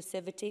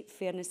 inclusivity,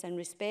 fairness and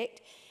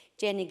respect.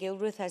 Jenny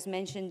Gilruth has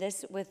mentioned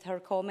this with her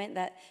comment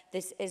that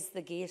this is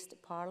the gayest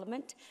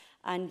Parliament.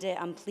 And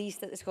I'm pleased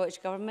that the Scottish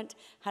Government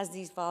has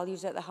these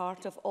values at the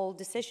heart of all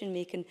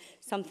decision-making,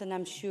 something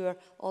I'm sure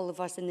all of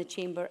us in the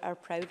Chamber are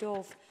proud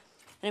of.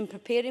 And in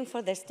preparing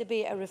for this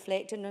debate, I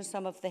reflected on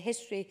some of the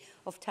history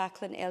of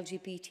tackling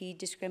LGBT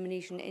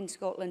discrimination in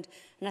Scotland,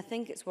 and I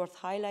think it's worth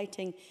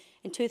highlighting.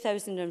 In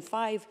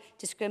 2005,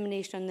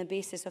 discrimination on the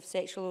basis of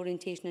sexual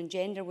orientation and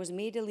gender was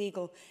made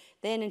illegal.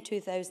 Then in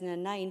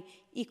 2009,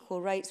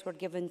 equal rights were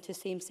given to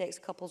same-sex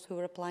couples who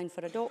were applying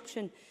for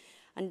adoption.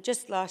 And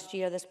just last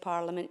year, this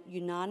Parliament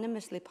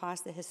unanimously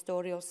passed the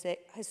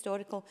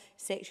Historical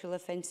Sexual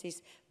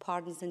Offences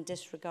Pardons and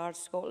Disregards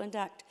Scotland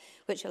Act,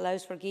 which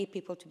allows for gay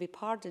people to be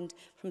pardoned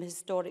from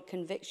historic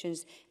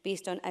convictions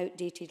based on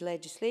outdated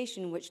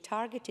legislation which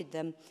targeted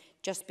them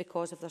just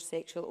because of their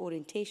sexual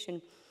orientation.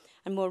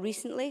 And more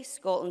recently,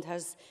 Scotland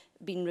has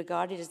been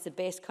regarded as the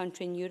best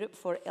country in Europe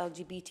for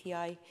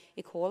LGBTI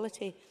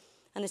equality.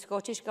 And the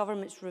Scottish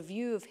Government's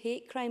review of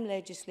hate crime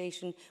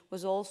legislation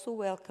was also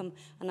welcome,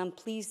 and I'm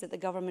pleased that the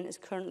Government is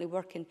currently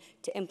working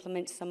to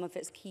implement some of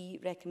its key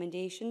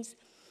recommendations.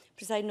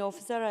 Presiding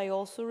Officer, I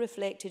also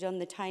reflected on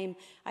the time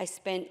I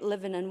spent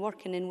living and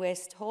working in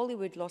West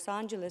Hollywood, Los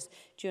Angeles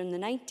during the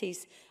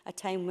 90s, a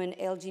time when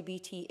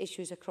LGBT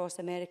issues across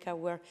America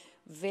were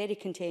very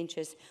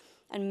contentious.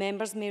 And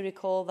members may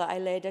recall that I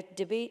led a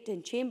debate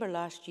in Chamber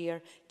last year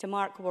to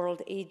mark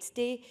World AIDS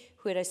Day,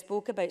 where I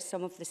spoke about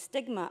some of the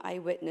stigma I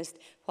witnessed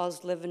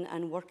whilst living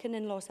and working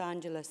in Los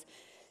Angeles.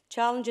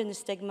 Challenging the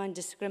stigma and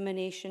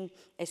discrimination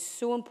is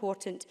so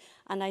important,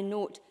 and I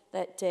note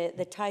that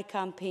the Thai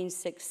campaign's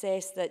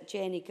success that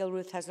Jenny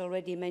Gilruth has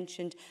already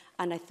mentioned,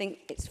 and I think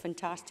it's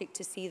fantastic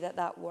to see that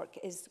that work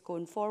is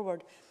going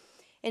forward.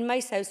 In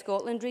my South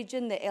Scotland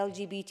region, the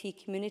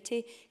LGBT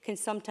community can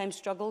sometimes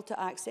struggle to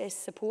access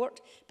support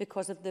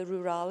because of the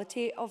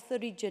rurality of the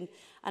region,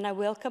 and I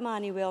welcome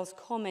Annie Wells'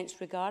 comments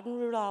regarding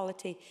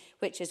rurality,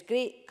 which is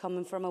great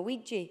coming from a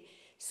Ouija.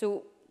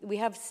 So we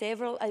have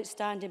several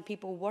outstanding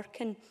people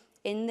working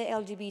in the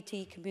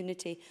LGBT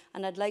community,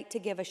 and I'd like to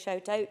give a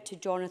shout out to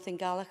Jonathan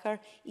Gallagher,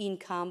 Ian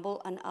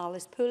Campbell and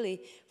Alice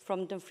Pooley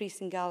from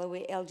Dumfries and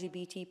Galloway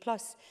LGBT+.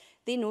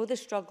 They know the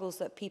struggles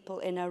that people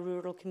in our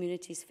rural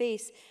communities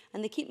face,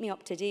 and they keep me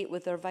up to date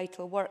with their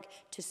vital work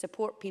to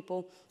support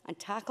people and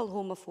tackle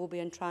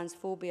homophobia and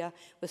transphobia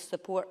with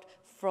support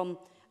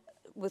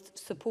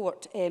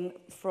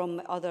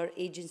from other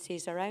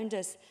agencies around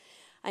us.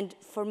 And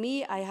for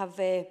me, I have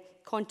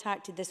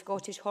contacted the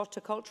Scottish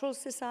Horticultural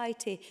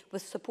Society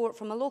with support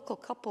from a local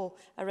couple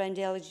around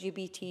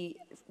LGBT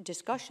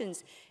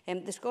discussions.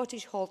 The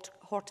Scottish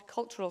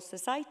Horticultural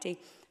Society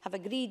have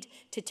agreed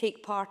to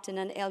take part in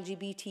an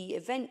LGBT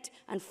event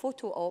and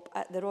photo op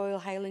at the Royal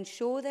Highland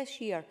Show this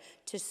year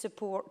to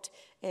support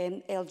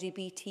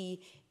LGBT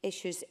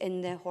issues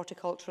in the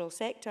horticultural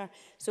sector.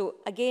 So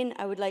again,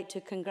 I would like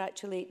to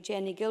congratulate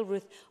Jenny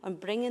Gilruth on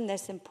bringing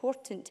this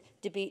important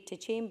debate to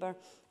Chamber,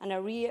 and I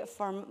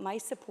reaffirm my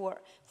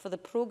support for the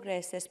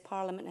progress this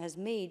Parliament has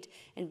made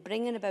in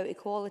bringing about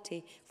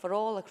equality for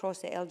all across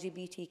the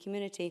LGBT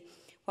community,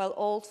 while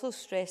also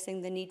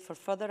stressing the need for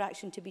further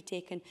action to be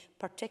taken,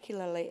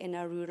 particularly in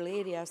our rural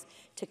areas,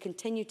 to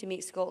continue to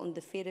make Scotland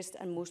the fairest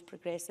and most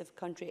progressive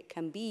country it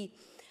can be.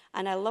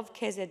 And I love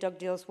Kezia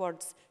Dugdale's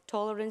words,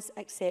 tolerance,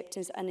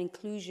 acceptance and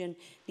inclusion.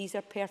 These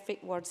are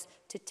perfect words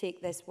to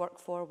take this work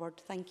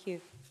forward. Thank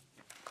you.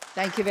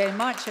 Thank you very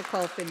much. I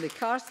call Finlay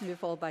Carson, who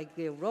followed by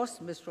Gail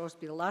Ross. Ms Ross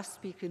be the last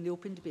speaker in the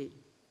open debate.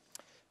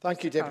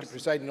 Thank you, Deputy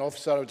Presiding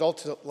Officer. I would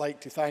also like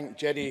to thank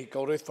Jenny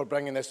Gilruth for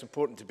bringing this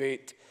important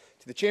debate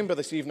to the Chamber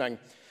this evening.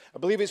 I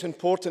believe it's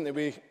important that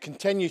we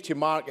continue to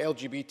mark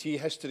LGBT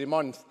History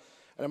Month,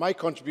 and in my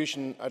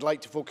contribution I'd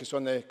like to focus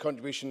on the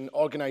contribution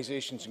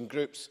organisations and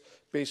groups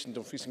based in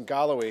Dumfries and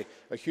Galloway,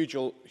 a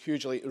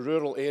hugely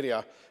rural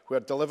area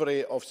where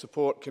delivery of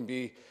support can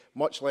be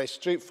much less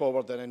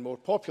straightforward than in more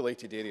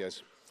populated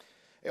areas.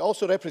 It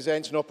also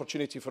represents an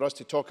opportunity for us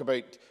to talk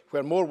about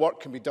where more work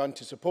can be done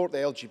to support the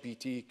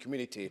LGBT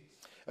community,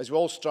 as we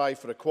all strive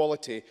for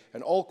equality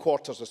in all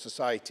quarters of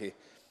society.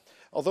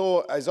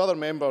 Although, as other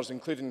members,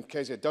 including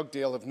Kezia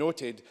Dugdale, have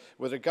noted,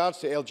 with regards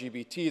to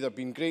LGBT, there have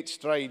been great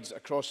strides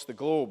across the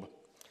globe.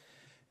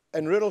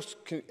 In rural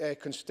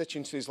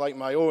constituencies like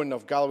my own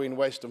of Galloway and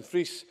West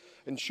Dumfries,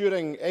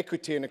 ensuring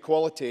equity and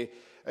equality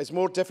is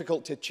more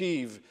difficult to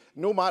achieve,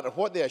 no matter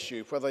what the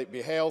issue, whether it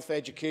be health,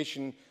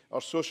 education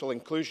or social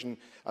inclusion,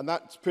 and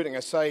that's putting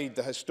aside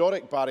the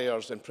historic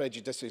barriers and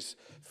prejudices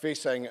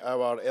facing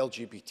our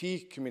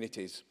LGBT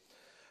communities.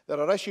 There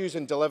are issues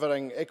in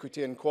delivering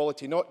equity and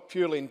equality, not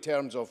purely in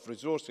terms of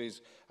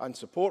resources and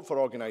support for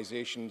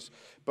organisations,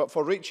 but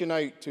for reaching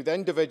out to the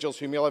individuals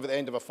who may live at the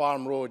end of a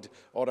farm road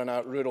or in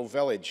a rural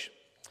village.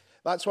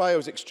 That's why I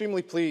was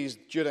extremely pleased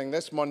during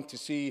this month to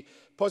see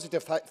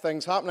positive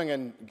things happening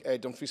in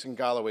Dumfries and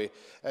Galloway,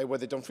 with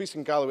the Dumfries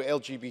and Galloway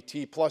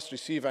LGBT Plus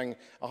receiving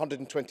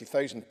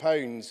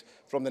 £120,000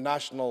 from the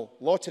National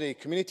Lottery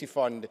Community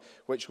Fund,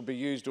 which will be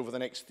used over the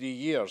next 3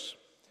 years.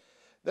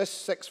 This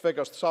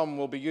six-figure sum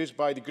will be used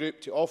by the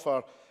group to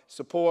offer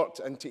support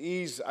and to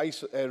ease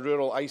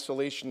rural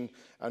isolation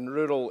and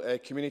rural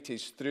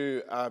communities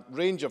through a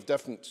range of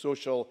different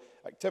social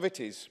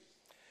activities.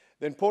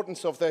 The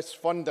importance of this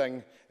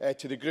funding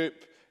to the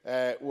group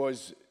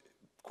was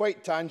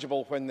quite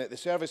tangible when the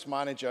service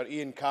manager,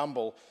 Ian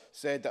Campbell,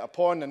 said that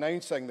upon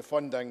announcing the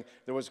funding,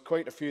 there was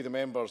quite a few of the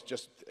members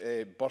just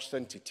burst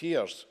into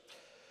tears.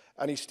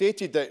 And he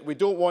stated that we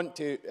don't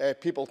want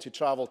people to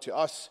travel to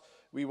us,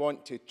 we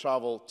want to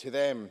travel to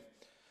them.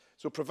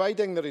 So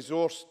providing the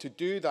resource to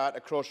do that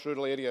across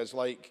rural areas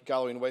like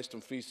Galloway and West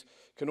Dumfries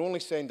can only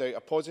send out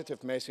a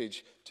positive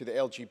message to the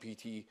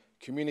LGBT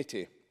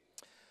community.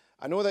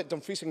 I know that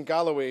Dumfries and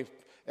Galloway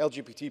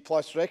LGBT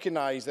Plus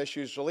recognise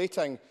issues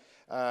relating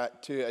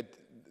to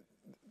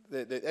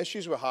the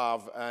issues we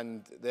have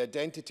and the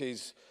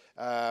identities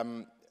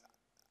and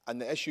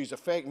the issues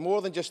affect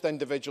more than just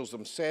individuals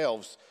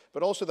themselves,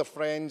 but also their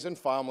friends and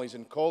families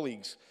and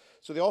colleagues.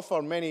 So they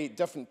offer many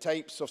different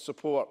types of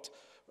support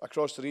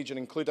across the region,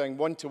 including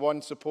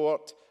one-to-one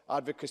support,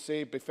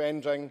 advocacy,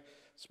 befriending,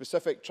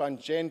 specific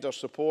transgender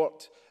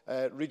support,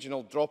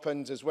 regional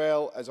drop-ins, as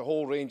well as a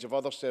whole range of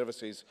other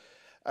services.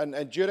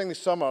 And during the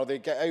summer, they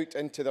get out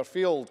into their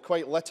field,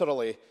 quite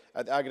literally,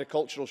 at the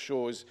agricultural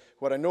shows,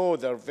 where I know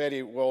they're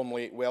very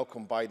warmly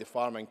welcomed by the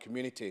farming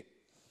community.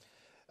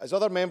 As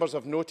other members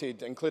have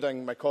noted,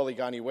 including my colleague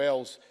Annie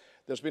Wells,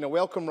 there's been a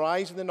welcome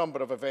rise in the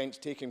number of events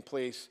taking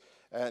place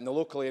in the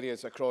local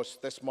areas across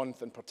this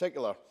month in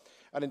particular.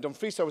 And in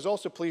Dumfries, I was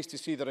also pleased to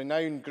see the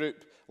renowned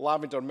group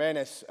Lavender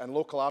Menace and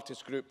local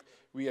artist group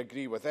We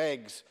Agree With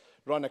Eggs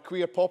run a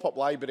queer pop-up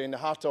library in the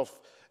heart of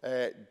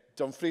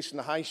Dumfries and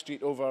the High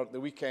Street over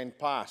the weekend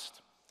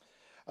past.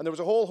 And there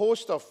was a whole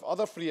host of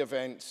other free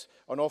events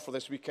on offer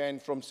this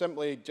weekend, from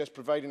simply just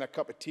providing a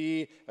cup of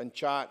tea and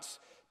chats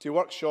to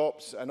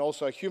workshops and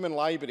also a human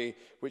library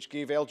which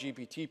gave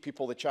LGBT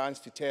people the chance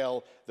to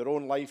tell their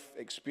own life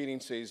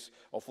experiences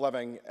of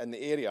living in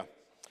the area.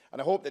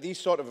 And I hope that these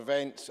sort of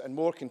events and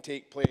more can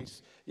take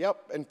place,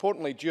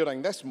 importantly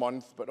during this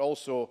month, but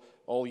also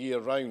all year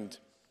round.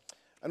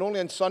 And only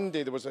on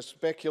Sunday there was a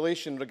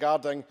speculation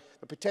regarding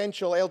the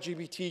potential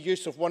LGBT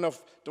use of one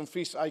of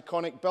Dumfries'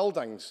 iconic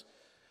buildings.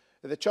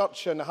 The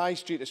church in the High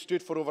Street has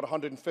stood for over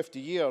 150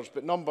 years,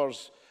 but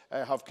numbers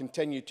have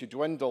continued to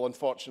dwindle,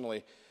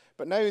 unfortunately.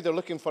 But now they're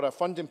looking for a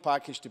funding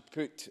package to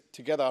put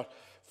together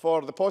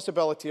for the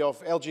possibility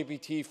of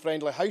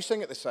LGBT-friendly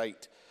housing at the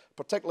site,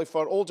 particularly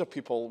for older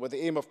people, with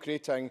the aim of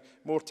creating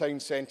more town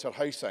centre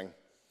housing.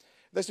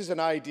 This is an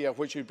idea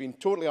which had been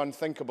totally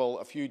unthinkable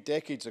a few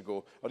decades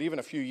ago, or even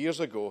a few years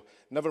ago,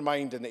 never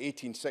mind in the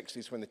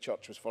 1860s when the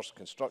church was first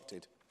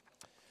constructed.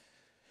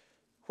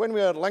 When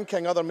we are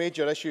linking other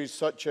major issues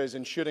such as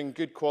ensuring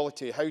good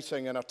quality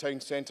housing in our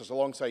town centres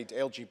alongside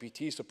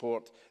LGBT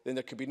support, then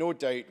there can be no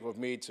doubt we've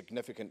made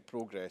significant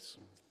progress.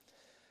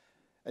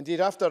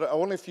 Indeed, after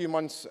only a few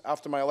months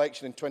after my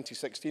election in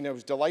 2016, I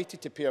was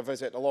delighted to pay a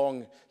visit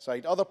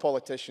alongside other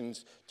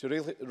politicians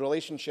to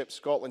Relationship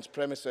Scotland's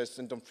premises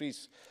in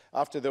Dumfries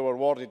after they were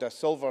awarded a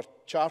Silver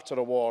Charter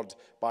Award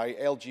by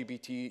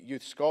LGBT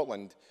Youth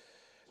Scotland.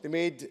 They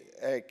made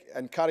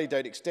and carried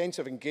out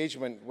extensive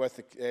engagement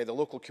with the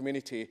local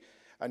community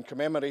and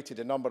commemorated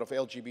a number of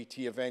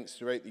LGBT events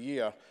throughout the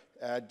year,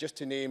 just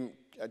to name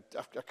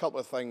a couple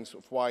of things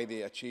of why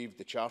they achieved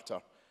the Charter.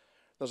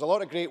 There's a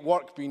lot of great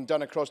work being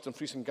done across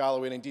Dumfries and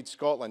Galloway and indeed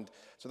Scotland,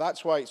 so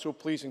that's why it's so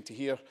pleasing to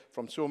hear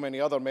from so many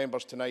other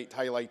members tonight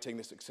highlighting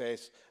the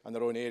success in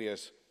their own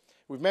areas.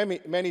 We've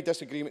many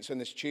disagreements in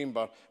this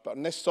chamber, but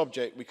on this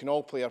subject we can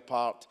all play our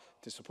part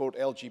to support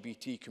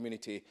LGBT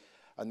community,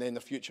 and then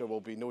the future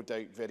will be no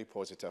doubt very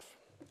positive.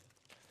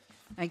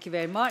 Thank you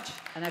very much,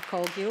 and I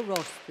call Gail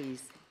Ross,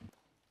 please.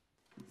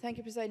 Thank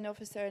you, Presiding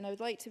Officer, and I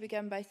would like to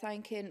begin by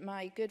thanking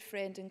my good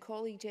friend and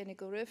colleague Jenny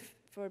Gilruth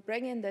for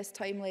bringing this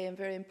timely and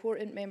very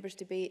important members'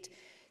 debate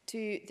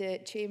to the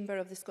Chamber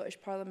of the Scottish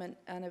Parliament,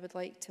 and I would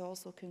like to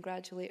also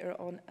congratulate her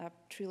on a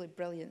truly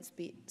brilliant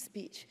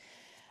speech.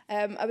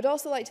 I would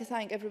also like to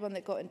thank everyone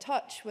that got in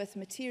touch with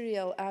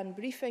material and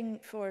briefing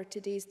for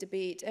today's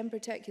debate, in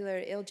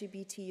particular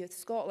LGBT Youth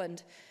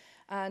Scotland,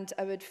 and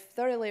I would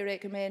thoroughly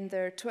recommend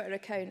their Twitter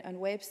account and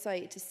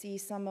website to see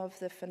some of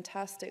the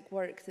fantastic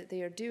work that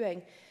they are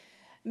doing.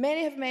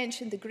 Many have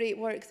mentioned the great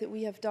work that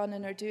we have done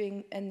and are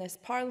doing in this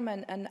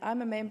Parliament, and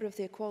I'm a member of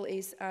the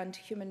Equalities and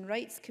Human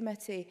Rights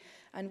Committee,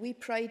 and we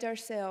pride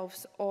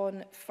ourselves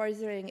on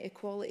furthering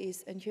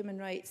equalities and human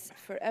rights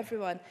for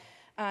everyone.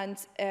 And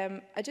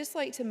I'd just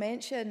like to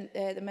mention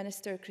the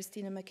Minister,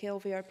 Christina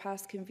McKelvey, our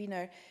past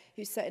convener,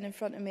 who's sitting in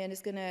front of me and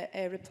is going to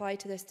reply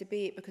to this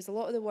debate, because a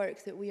lot of the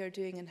work that we are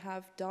doing and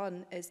have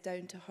done is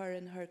down to her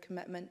and her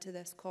commitment to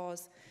this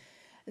cause.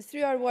 And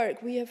through our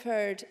work, we have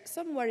heard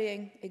some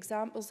worrying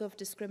examples of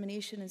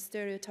discrimination and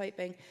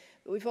stereotyping,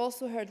 but we've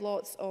also heard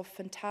lots of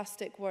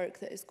fantastic work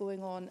that is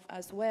going on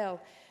as well.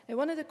 Now,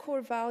 one of the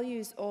core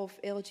values of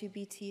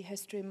LGBT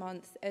History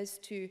Month is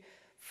to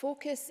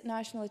focus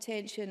national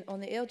attention on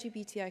the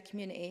LGBTI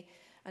community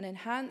and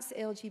enhance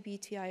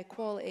LGBTI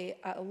equality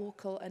at a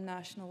local and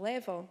national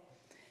level.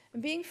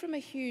 And being from a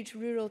huge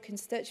rural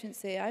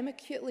constituency, I'm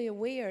acutely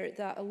aware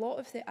that a lot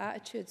of the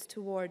attitudes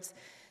towards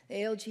the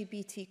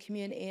LGBT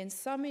community in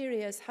some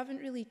areas haven't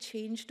really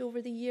changed over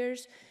the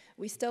years.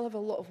 We still have a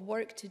lot of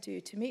work to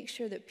do to make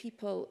sure that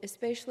people,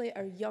 especially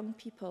our young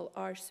people,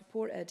 are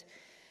supported.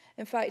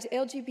 In fact,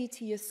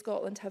 LGBT Youth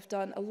Scotland have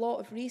done a lot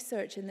of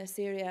research in this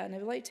area, and I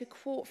would like to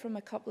quote from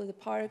a couple of the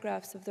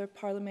paragraphs of their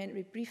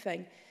parliamentary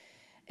briefing.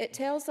 It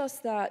tells us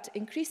that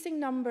increasing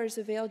numbers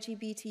of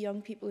LGBT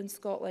young people in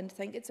Scotland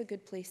think it's a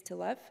good place to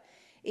live.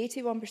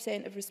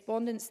 81% of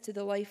respondents to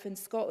the Life in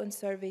Scotland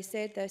survey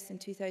said this in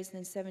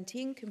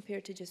 2017,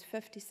 compared to just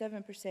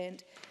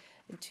 57%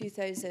 in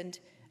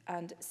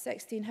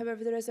 2016.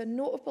 However, there is a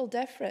notable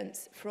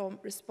difference from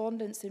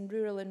respondents in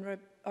rural and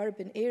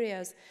urban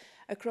areas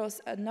across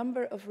a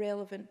number of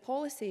relevant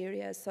policy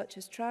areas such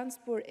as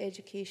transport,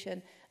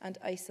 education and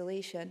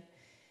isolation.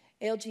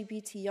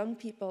 LGBT young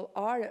people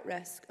are at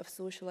risk of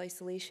social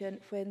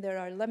isolation when there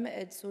are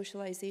limited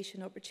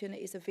socialisation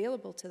opportunities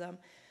available to them,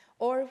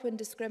 or when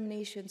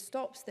discrimination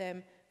stops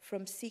them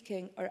from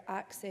seeking or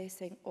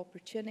accessing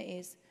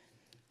opportunities.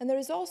 And there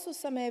is also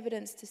some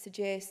evidence to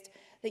suggest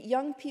that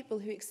young people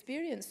who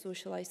experience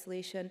social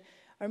isolation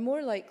are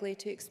more likely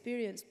to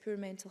experience poor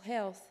mental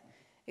health.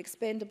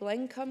 Expendable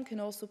income can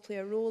also play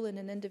a role in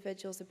an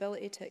individual's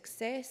ability to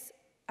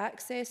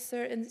access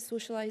certain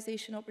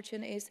socialisation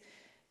opportunities,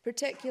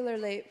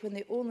 particularly when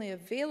the only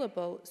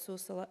available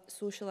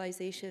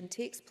socialisation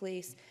takes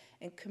place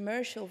in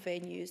commercial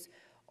venues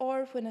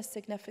or when a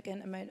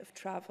significant amount of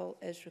travel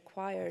is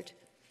required.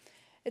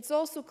 It's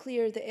also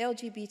clear that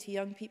LGBT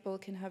young people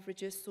can have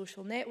reduced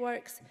social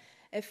networks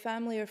if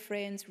family or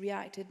friends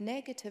reacted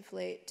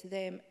negatively to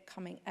them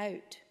coming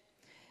out.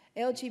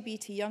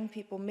 LGBT young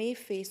people may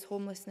face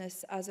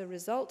homelessness as a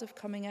result of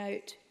coming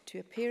out to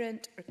a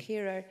parent or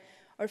carer,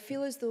 or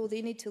feel as though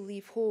they need to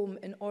leave home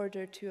in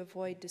order to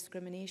avoid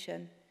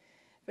discrimination.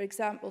 For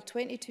example,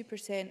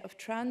 22% of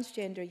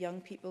transgender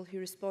young people who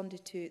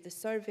responded to the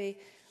survey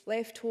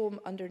left home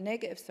under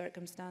negative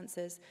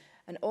circumstances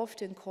and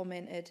often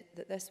commented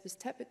that this was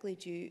typically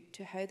due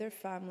to how their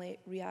family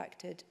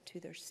reacted to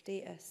their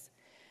status.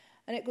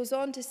 And it goes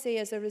on to say,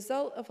 as a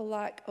result of a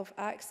lack of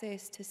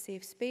access to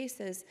safe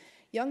spaces,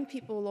 young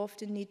people will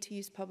often need to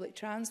use public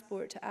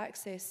transport to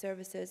access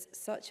services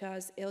such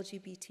as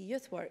LGBT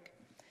youth work.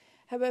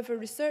 However,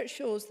 research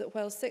shows that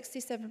while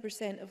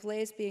 67% of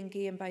lesbian,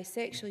 gay and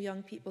bisexual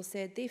young people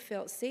said they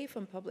felt safe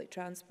on public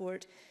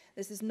transport,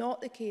 this is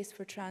not the case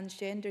for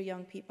transgender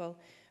young people,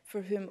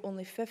 for whom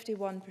only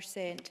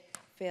 51%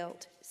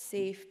 felt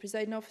safe.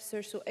 Presiding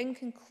Officer, so in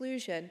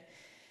conclusion,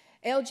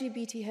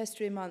 LGBT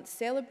History Month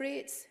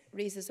celebrates,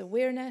 raises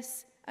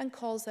awareness and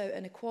calls out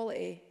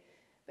inequality.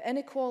 But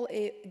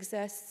inequality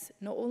exists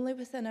not only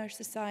within our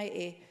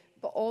society,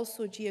 but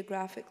also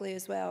geographically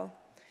as well.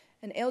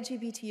 And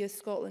LGBT Youth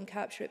Scotland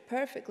capture it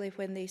perfectly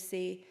when they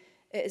say,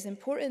 it is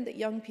important that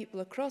young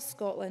people across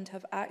Scotland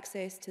have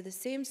access to the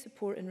same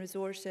support and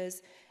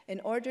resources in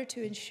order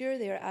to ensure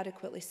they are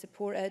adequately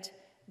supported.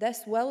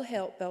 This will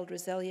help build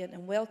resilient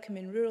and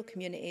welcoming rural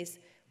communities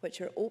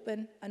which are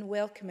open and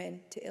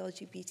welcoming to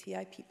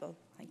LGBTI people.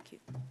 Thank you.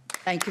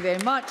 Thank you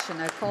very much.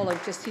 And I call on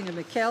Christina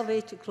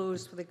McKelvey to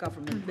close for the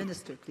Government.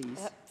 Minister, please.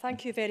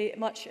 Thank you very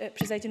much,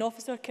 Presiding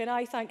Officer. Can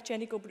I thank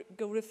Jenny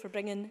Gilruth for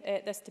bringing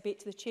this debate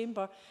to the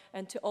Chamber,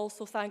 and to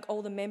also thank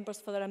all the members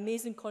for their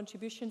amazing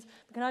contributions.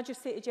 But can I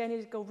just say to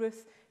Jenny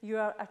Gilruth, you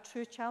are a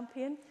true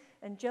champion.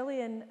 And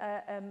Gillian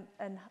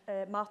and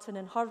Martin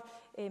in her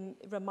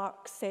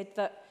remarks said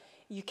that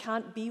you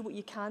can't be what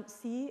you can't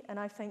see. And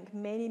I think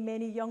many,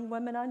 many young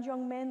women and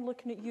young men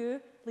looking at you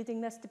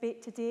leading this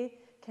debate today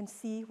can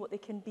see what they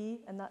can be,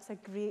 and that's a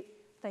great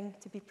thing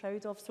to be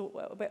proud of, so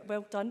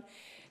well done.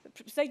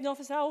 Presiding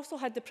Officer, I also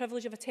had the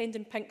privilege of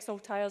attending Pink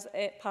Saltire's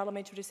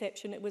parliamentary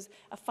reception. It was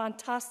a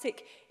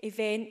fantastic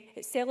event.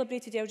 It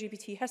celebrated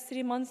LGBT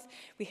History Month.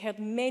 We heard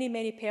many,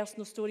 many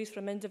personal stories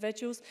from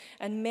individuals,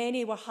 and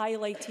many were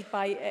highlighted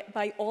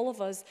by all of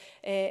us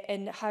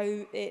in how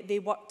they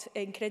worked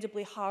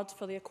incredibly hard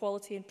for the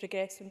equality and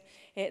progressing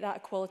that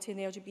equality in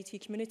the LGBT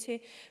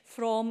community.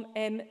 From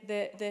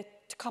the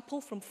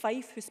couple from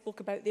Fife who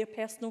spoke about their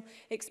personal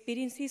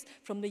experiences,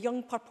 from the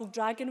young purple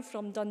dragon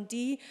from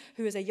Dundee,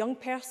 who is a young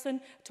person,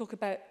 talked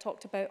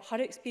about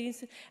her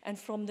experiences, and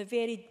from the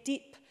very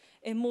deep,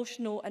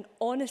 emotional and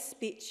honest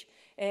speech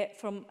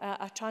from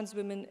a trans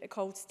woman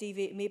called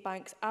Stevie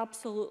Maybanks.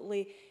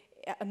 Absolutely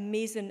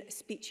amazing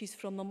speeches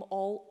from them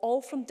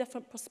all from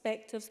different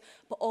perspectives,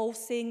 but all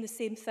saying the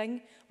same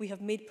thing. We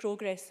have made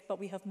progress, but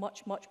we have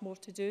much, much more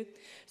to do.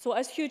 So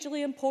it is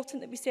hugely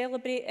important that we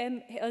celebrate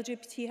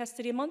LGBT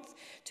History Month,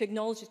 to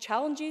acknowledge the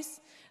challenges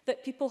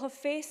that people have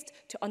faced,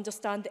 to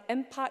understand the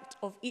impact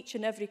of each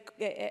and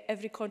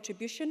every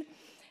contribution.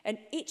 And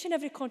each and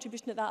every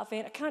contribution at that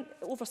event, I can't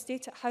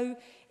overstate it, how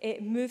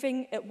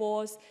moving it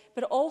was,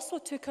 but it also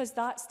took us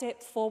that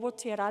step forward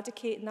to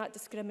eradicating that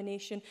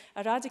discrimination,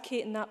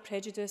 eradicating that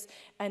prejudice,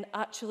 and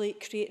actually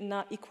creating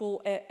that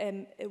equal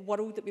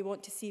world that we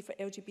want to see for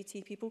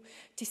LGBT people.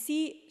 To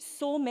see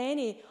so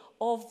many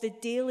of the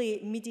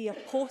daily media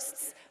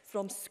posts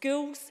from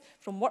schools,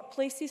 from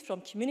workplaces,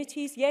 from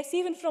communities, yes,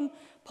 even from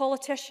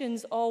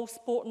politicians, all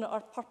sporting our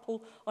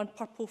purple on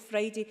Purple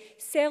Friday,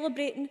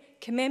 celebrating,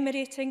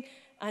 commemorating,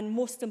 and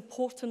most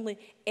importantly,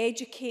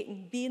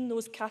 educating, being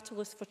those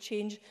catalysts for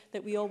change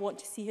that we all want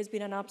to see, has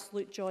been an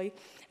absolute joy.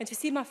 And to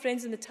see my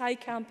friends in the Tie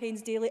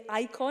Campaign's daily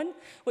icon,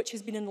 which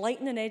has been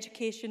enlightening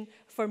education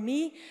for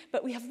me,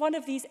 but we have one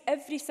of these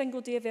every single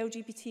day of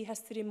LGBT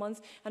History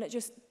Month, and it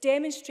just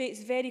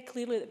demonstrates very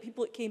clearly that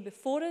people that came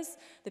before us,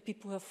 the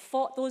people who have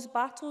fought those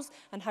battles,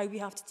 and how we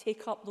have to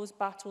take up those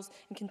battles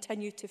and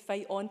continue to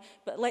fight on.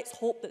 But let's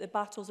hope that the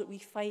battles that we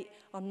fight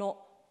are not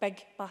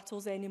big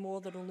battles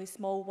anymore, they're only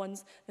small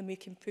ones, then we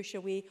can push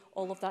away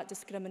all of that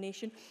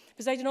discrimination.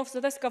 Presiding Officer,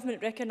 this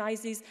government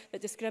recognises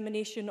that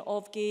discrimination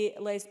of gay,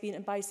 lesbian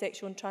and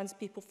bisexual and trans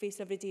people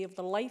face every day of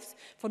their lives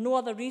for no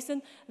other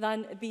reason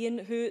than being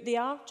who they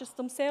are, just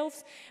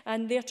themselves,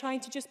 and they're trying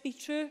to just be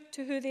true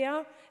to who they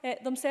are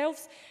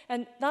themselves.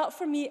 And that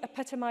for me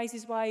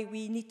epitomises why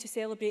we need to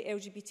celebrate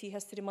LGBT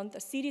History Month, a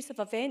series of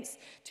events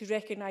to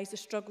recognise the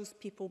struggles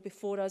people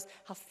before us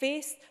have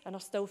faced and are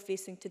still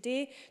facing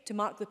today, to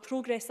mark the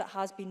progress that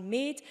has been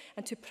made,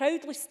 and to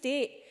proudly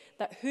state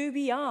that who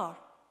we are,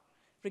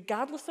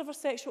 regardless of our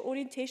sexual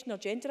orientation or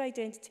gender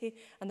identity,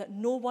 and that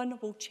no one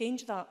will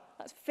change that.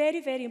 That's very,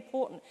 very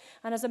important.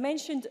 And as I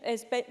mentioned,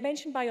 as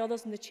mentioned by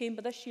others in the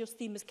Chamber, this year's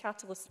theme is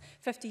Catalyst,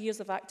 50 years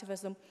of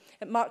activism.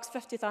 It marks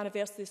 50th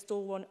anniversary of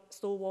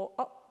Stonewall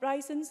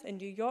uprisings in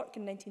New York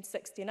in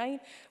 1969,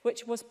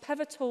 which was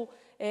pivotal,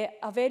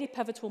 a very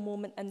pivotal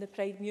moment in the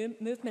Pride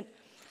movement.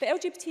 But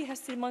LGBT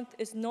History Month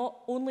is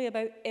not only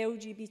about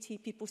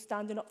LGBT people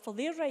standing up for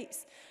their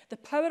rights. The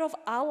power of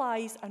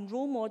allies and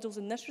role models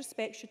in this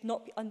respect should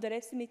not be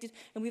underestimated,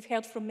 and we've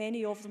heard from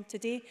many of them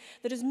today.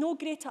 There is no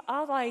greater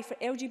ally for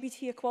LGBT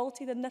LGBT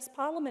equality than this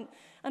Parliament.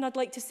 And I'd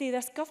like to say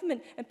this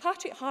government, and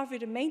Patrick Harvey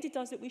reminded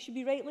us that we should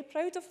be rightly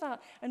proud of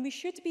that, and we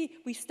should be.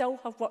 We still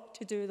have work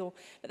to do, though.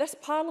 But this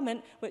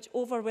Parliament, which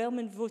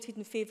overwhelmingly voted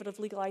in favour of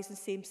legalising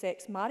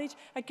same-sex marriage,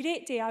 a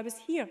great day, I was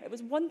here, it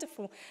was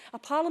wonderful. A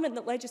Parliament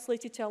that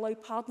legislated to allow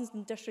pardons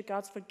and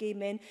disregards for gay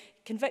men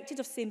convicted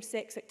of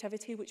same-sex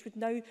activity, which would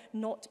now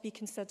not be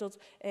considered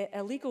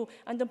illegal.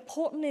 And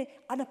importantly,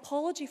 an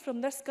apology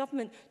from this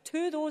government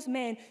to those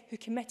men who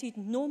committed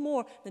no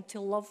more than to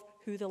love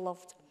who they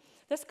loved.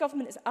 This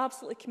government is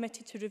absolutely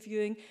committed to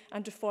reviewing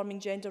and reforming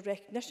gender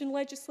recognition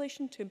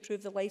legislation to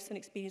improve the lives and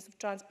experience of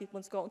trans people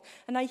in Scotland.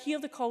 And I hear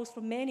the calls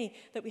from many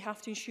that we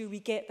have to ensure we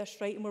get this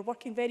right, and we're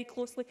working very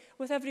closely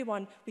with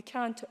everyone we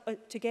can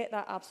to get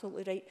that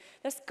absolutely right.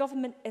 This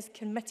government is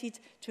committed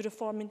to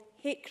reforming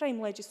hate crime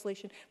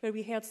legislation, where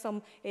we heard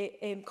some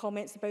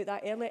comments about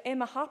that earlier.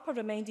 Emma Harper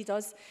reminded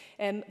us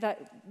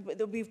that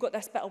we've got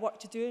this bit of work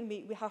to do, and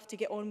we have to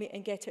get on with it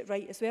and get it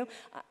right as well.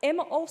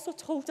 Emma also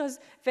told us,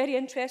 very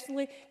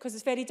interestingly, because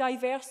it's very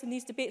diverse in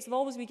these debates,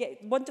 we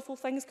get wonderful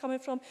things coming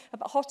from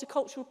about a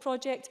horticultural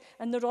project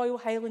and the Royal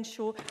Highland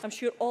Show. I'm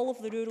sure all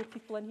of the rural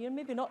people in here,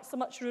 maybe not so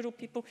much rural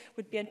people,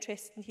 would be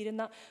interested in hearing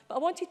that. But I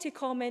wanted to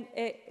comment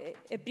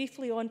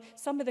briefly on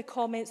some of the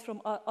comments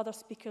from other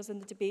speakers in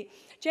the debate.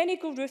 Jenny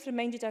Gilruth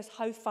reminded us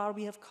how far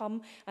we have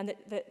come, and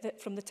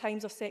that from the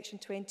times of Section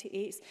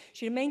 28.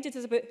 She reminded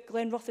us about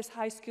Glenrothes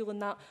High School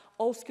and that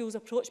all-schools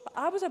approach. But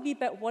I was a wee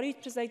bit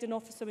worried, presiding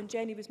officer, when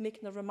Jenny was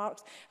making her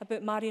remarks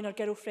about marrying her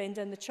girlfriend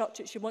in the church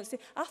that she wants to.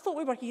 I thought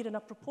we were hearing a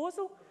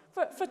proposal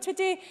for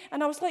today,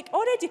 and I was like,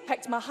 already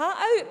picked my hat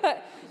out,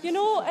 but, you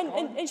know,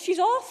 and she's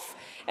off.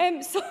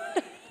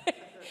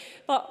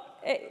 But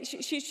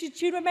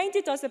she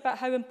reminded us about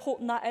how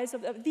important that is,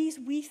 of these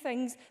wee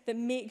things that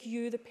make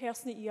you the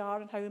person that you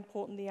are and how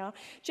important they are.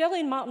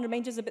 Gillian Martin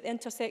reminded us about the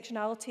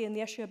intersectionality and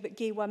the issue about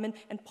gay women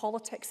in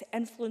politics,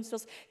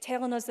 influencers,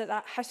 telling us that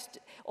that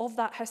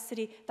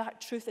history,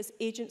 that truth is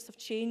agents of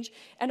change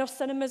in our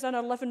cinemas, in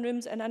our living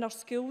rooms and in our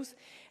schools,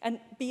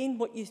 and being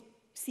what you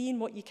seeing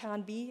what you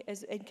can be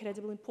is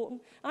incredibly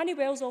important. Annie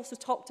Wells also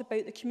talked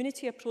about the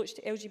community approach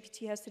to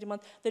LGBT History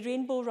Month, the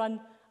Rainbow Run.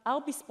 I'll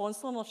be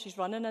sponsoring her if she's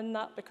running in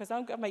that, because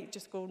I might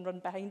just go and run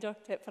behind her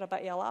for a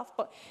bit of a laugh.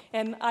 But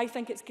I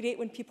think it's great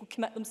when people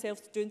commit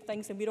themselves to doing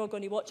things, and we're all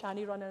going to watch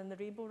Annie running in the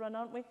Rainbow Run,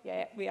 aren't we?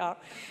 Yeah, we are.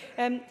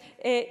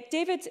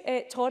 David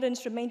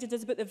Torrance reminded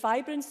us about the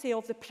vibrancy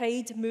of the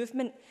Pride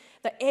movement,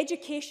 that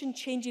education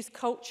changes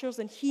cultures,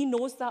 and he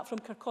knows that from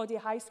Kirkcaldy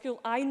High School.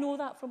 I know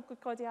that from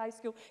Kirkcaldy High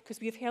School because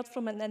we've heard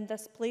from him in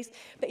this place.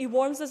 But he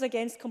warns us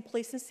against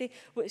complacency,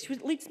 which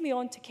leads me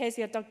on to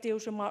Kezia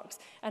Dugdale's remarks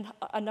and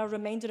a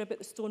reminder about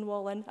the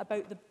Stonewall Inn,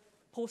 about the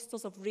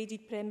posters of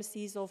raided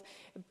premises, of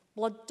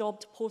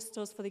blood-daubed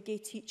posters for the gay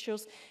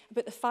teachers,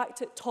 about the fact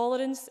that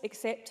tolerance,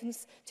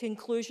 acceptance to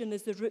inclusion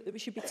is the route that we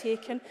should be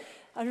taking,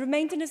 and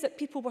reminding us that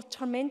people were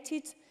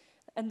tormented,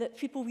 and that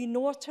people we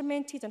know are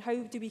tormented, and how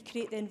do we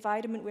create the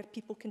environment where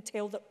people can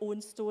tell their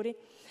own story.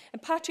 And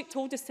Patrick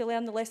told us to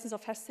learn the lessons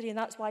of history, and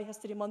that's why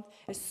History Month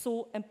is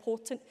so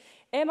important.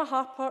 Emma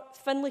Harper,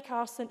 Finlay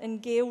Carson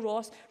and Gail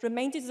Ross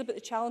reminded us about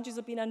the challenges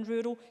of being in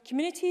rural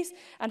communities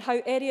and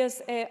how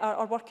areas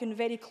are working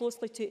very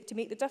closely to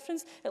make the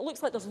difference. It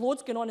looks like there's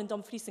loads going on in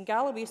Dumfries and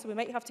Galloway, so we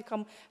might have to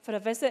come for a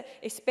visit,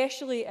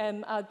 especially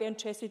I'd be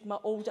interested in my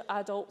older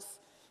adults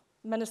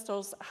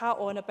Minister's hat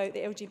on about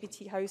the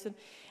LGBT housing.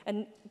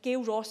 And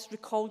Gail Ross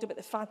recalled about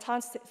the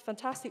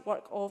fantastic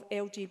work of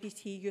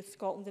LGBT Youth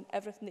Scotland and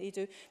everything that they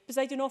do.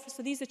 Presiding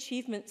officer, these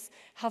achievements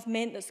have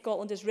meant that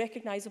Scotland is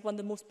recognised as one of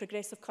the most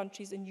progressive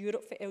countries in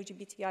Europe for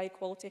LGBTI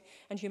equality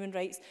and human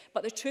rights.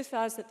 But the truth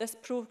is that this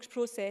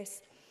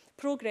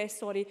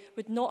progress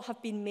would not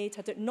have been made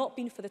had it not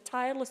been for the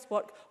tireless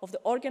work of the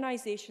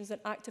organisations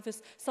and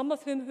activists, some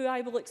of whom I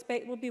will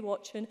expect will be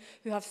watching,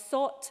 who have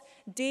sought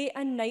day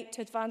and night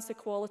to advance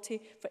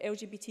equality for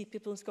LGBT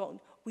people in Scotland.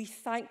 We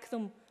thank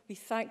them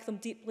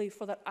deeply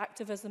for their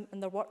activism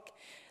and their work.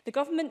 The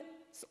government's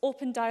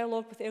open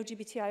dialogue with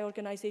LGBTI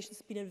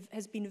organisations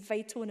has been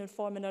vital in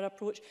informing our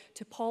approach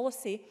to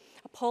policy,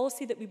 a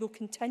policy that we will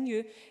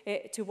continue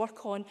to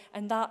work on,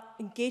 and that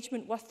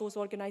engagement with those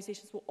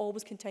organisations will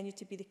always continue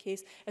to be the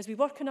case as we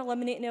work on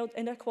eliminating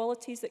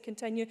inequalities that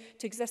continue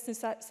to exist in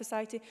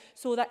society,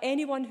 so that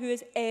anyone who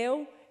is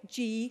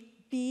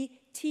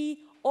LGBT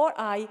or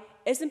I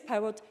is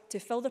empowered to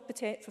fulfil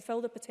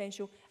their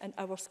potential in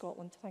our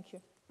Scotland. Thank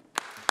you.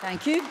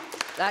 Thank you.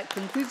 That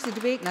concludes the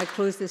debate, and I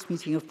close this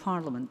meeting of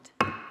Parliament.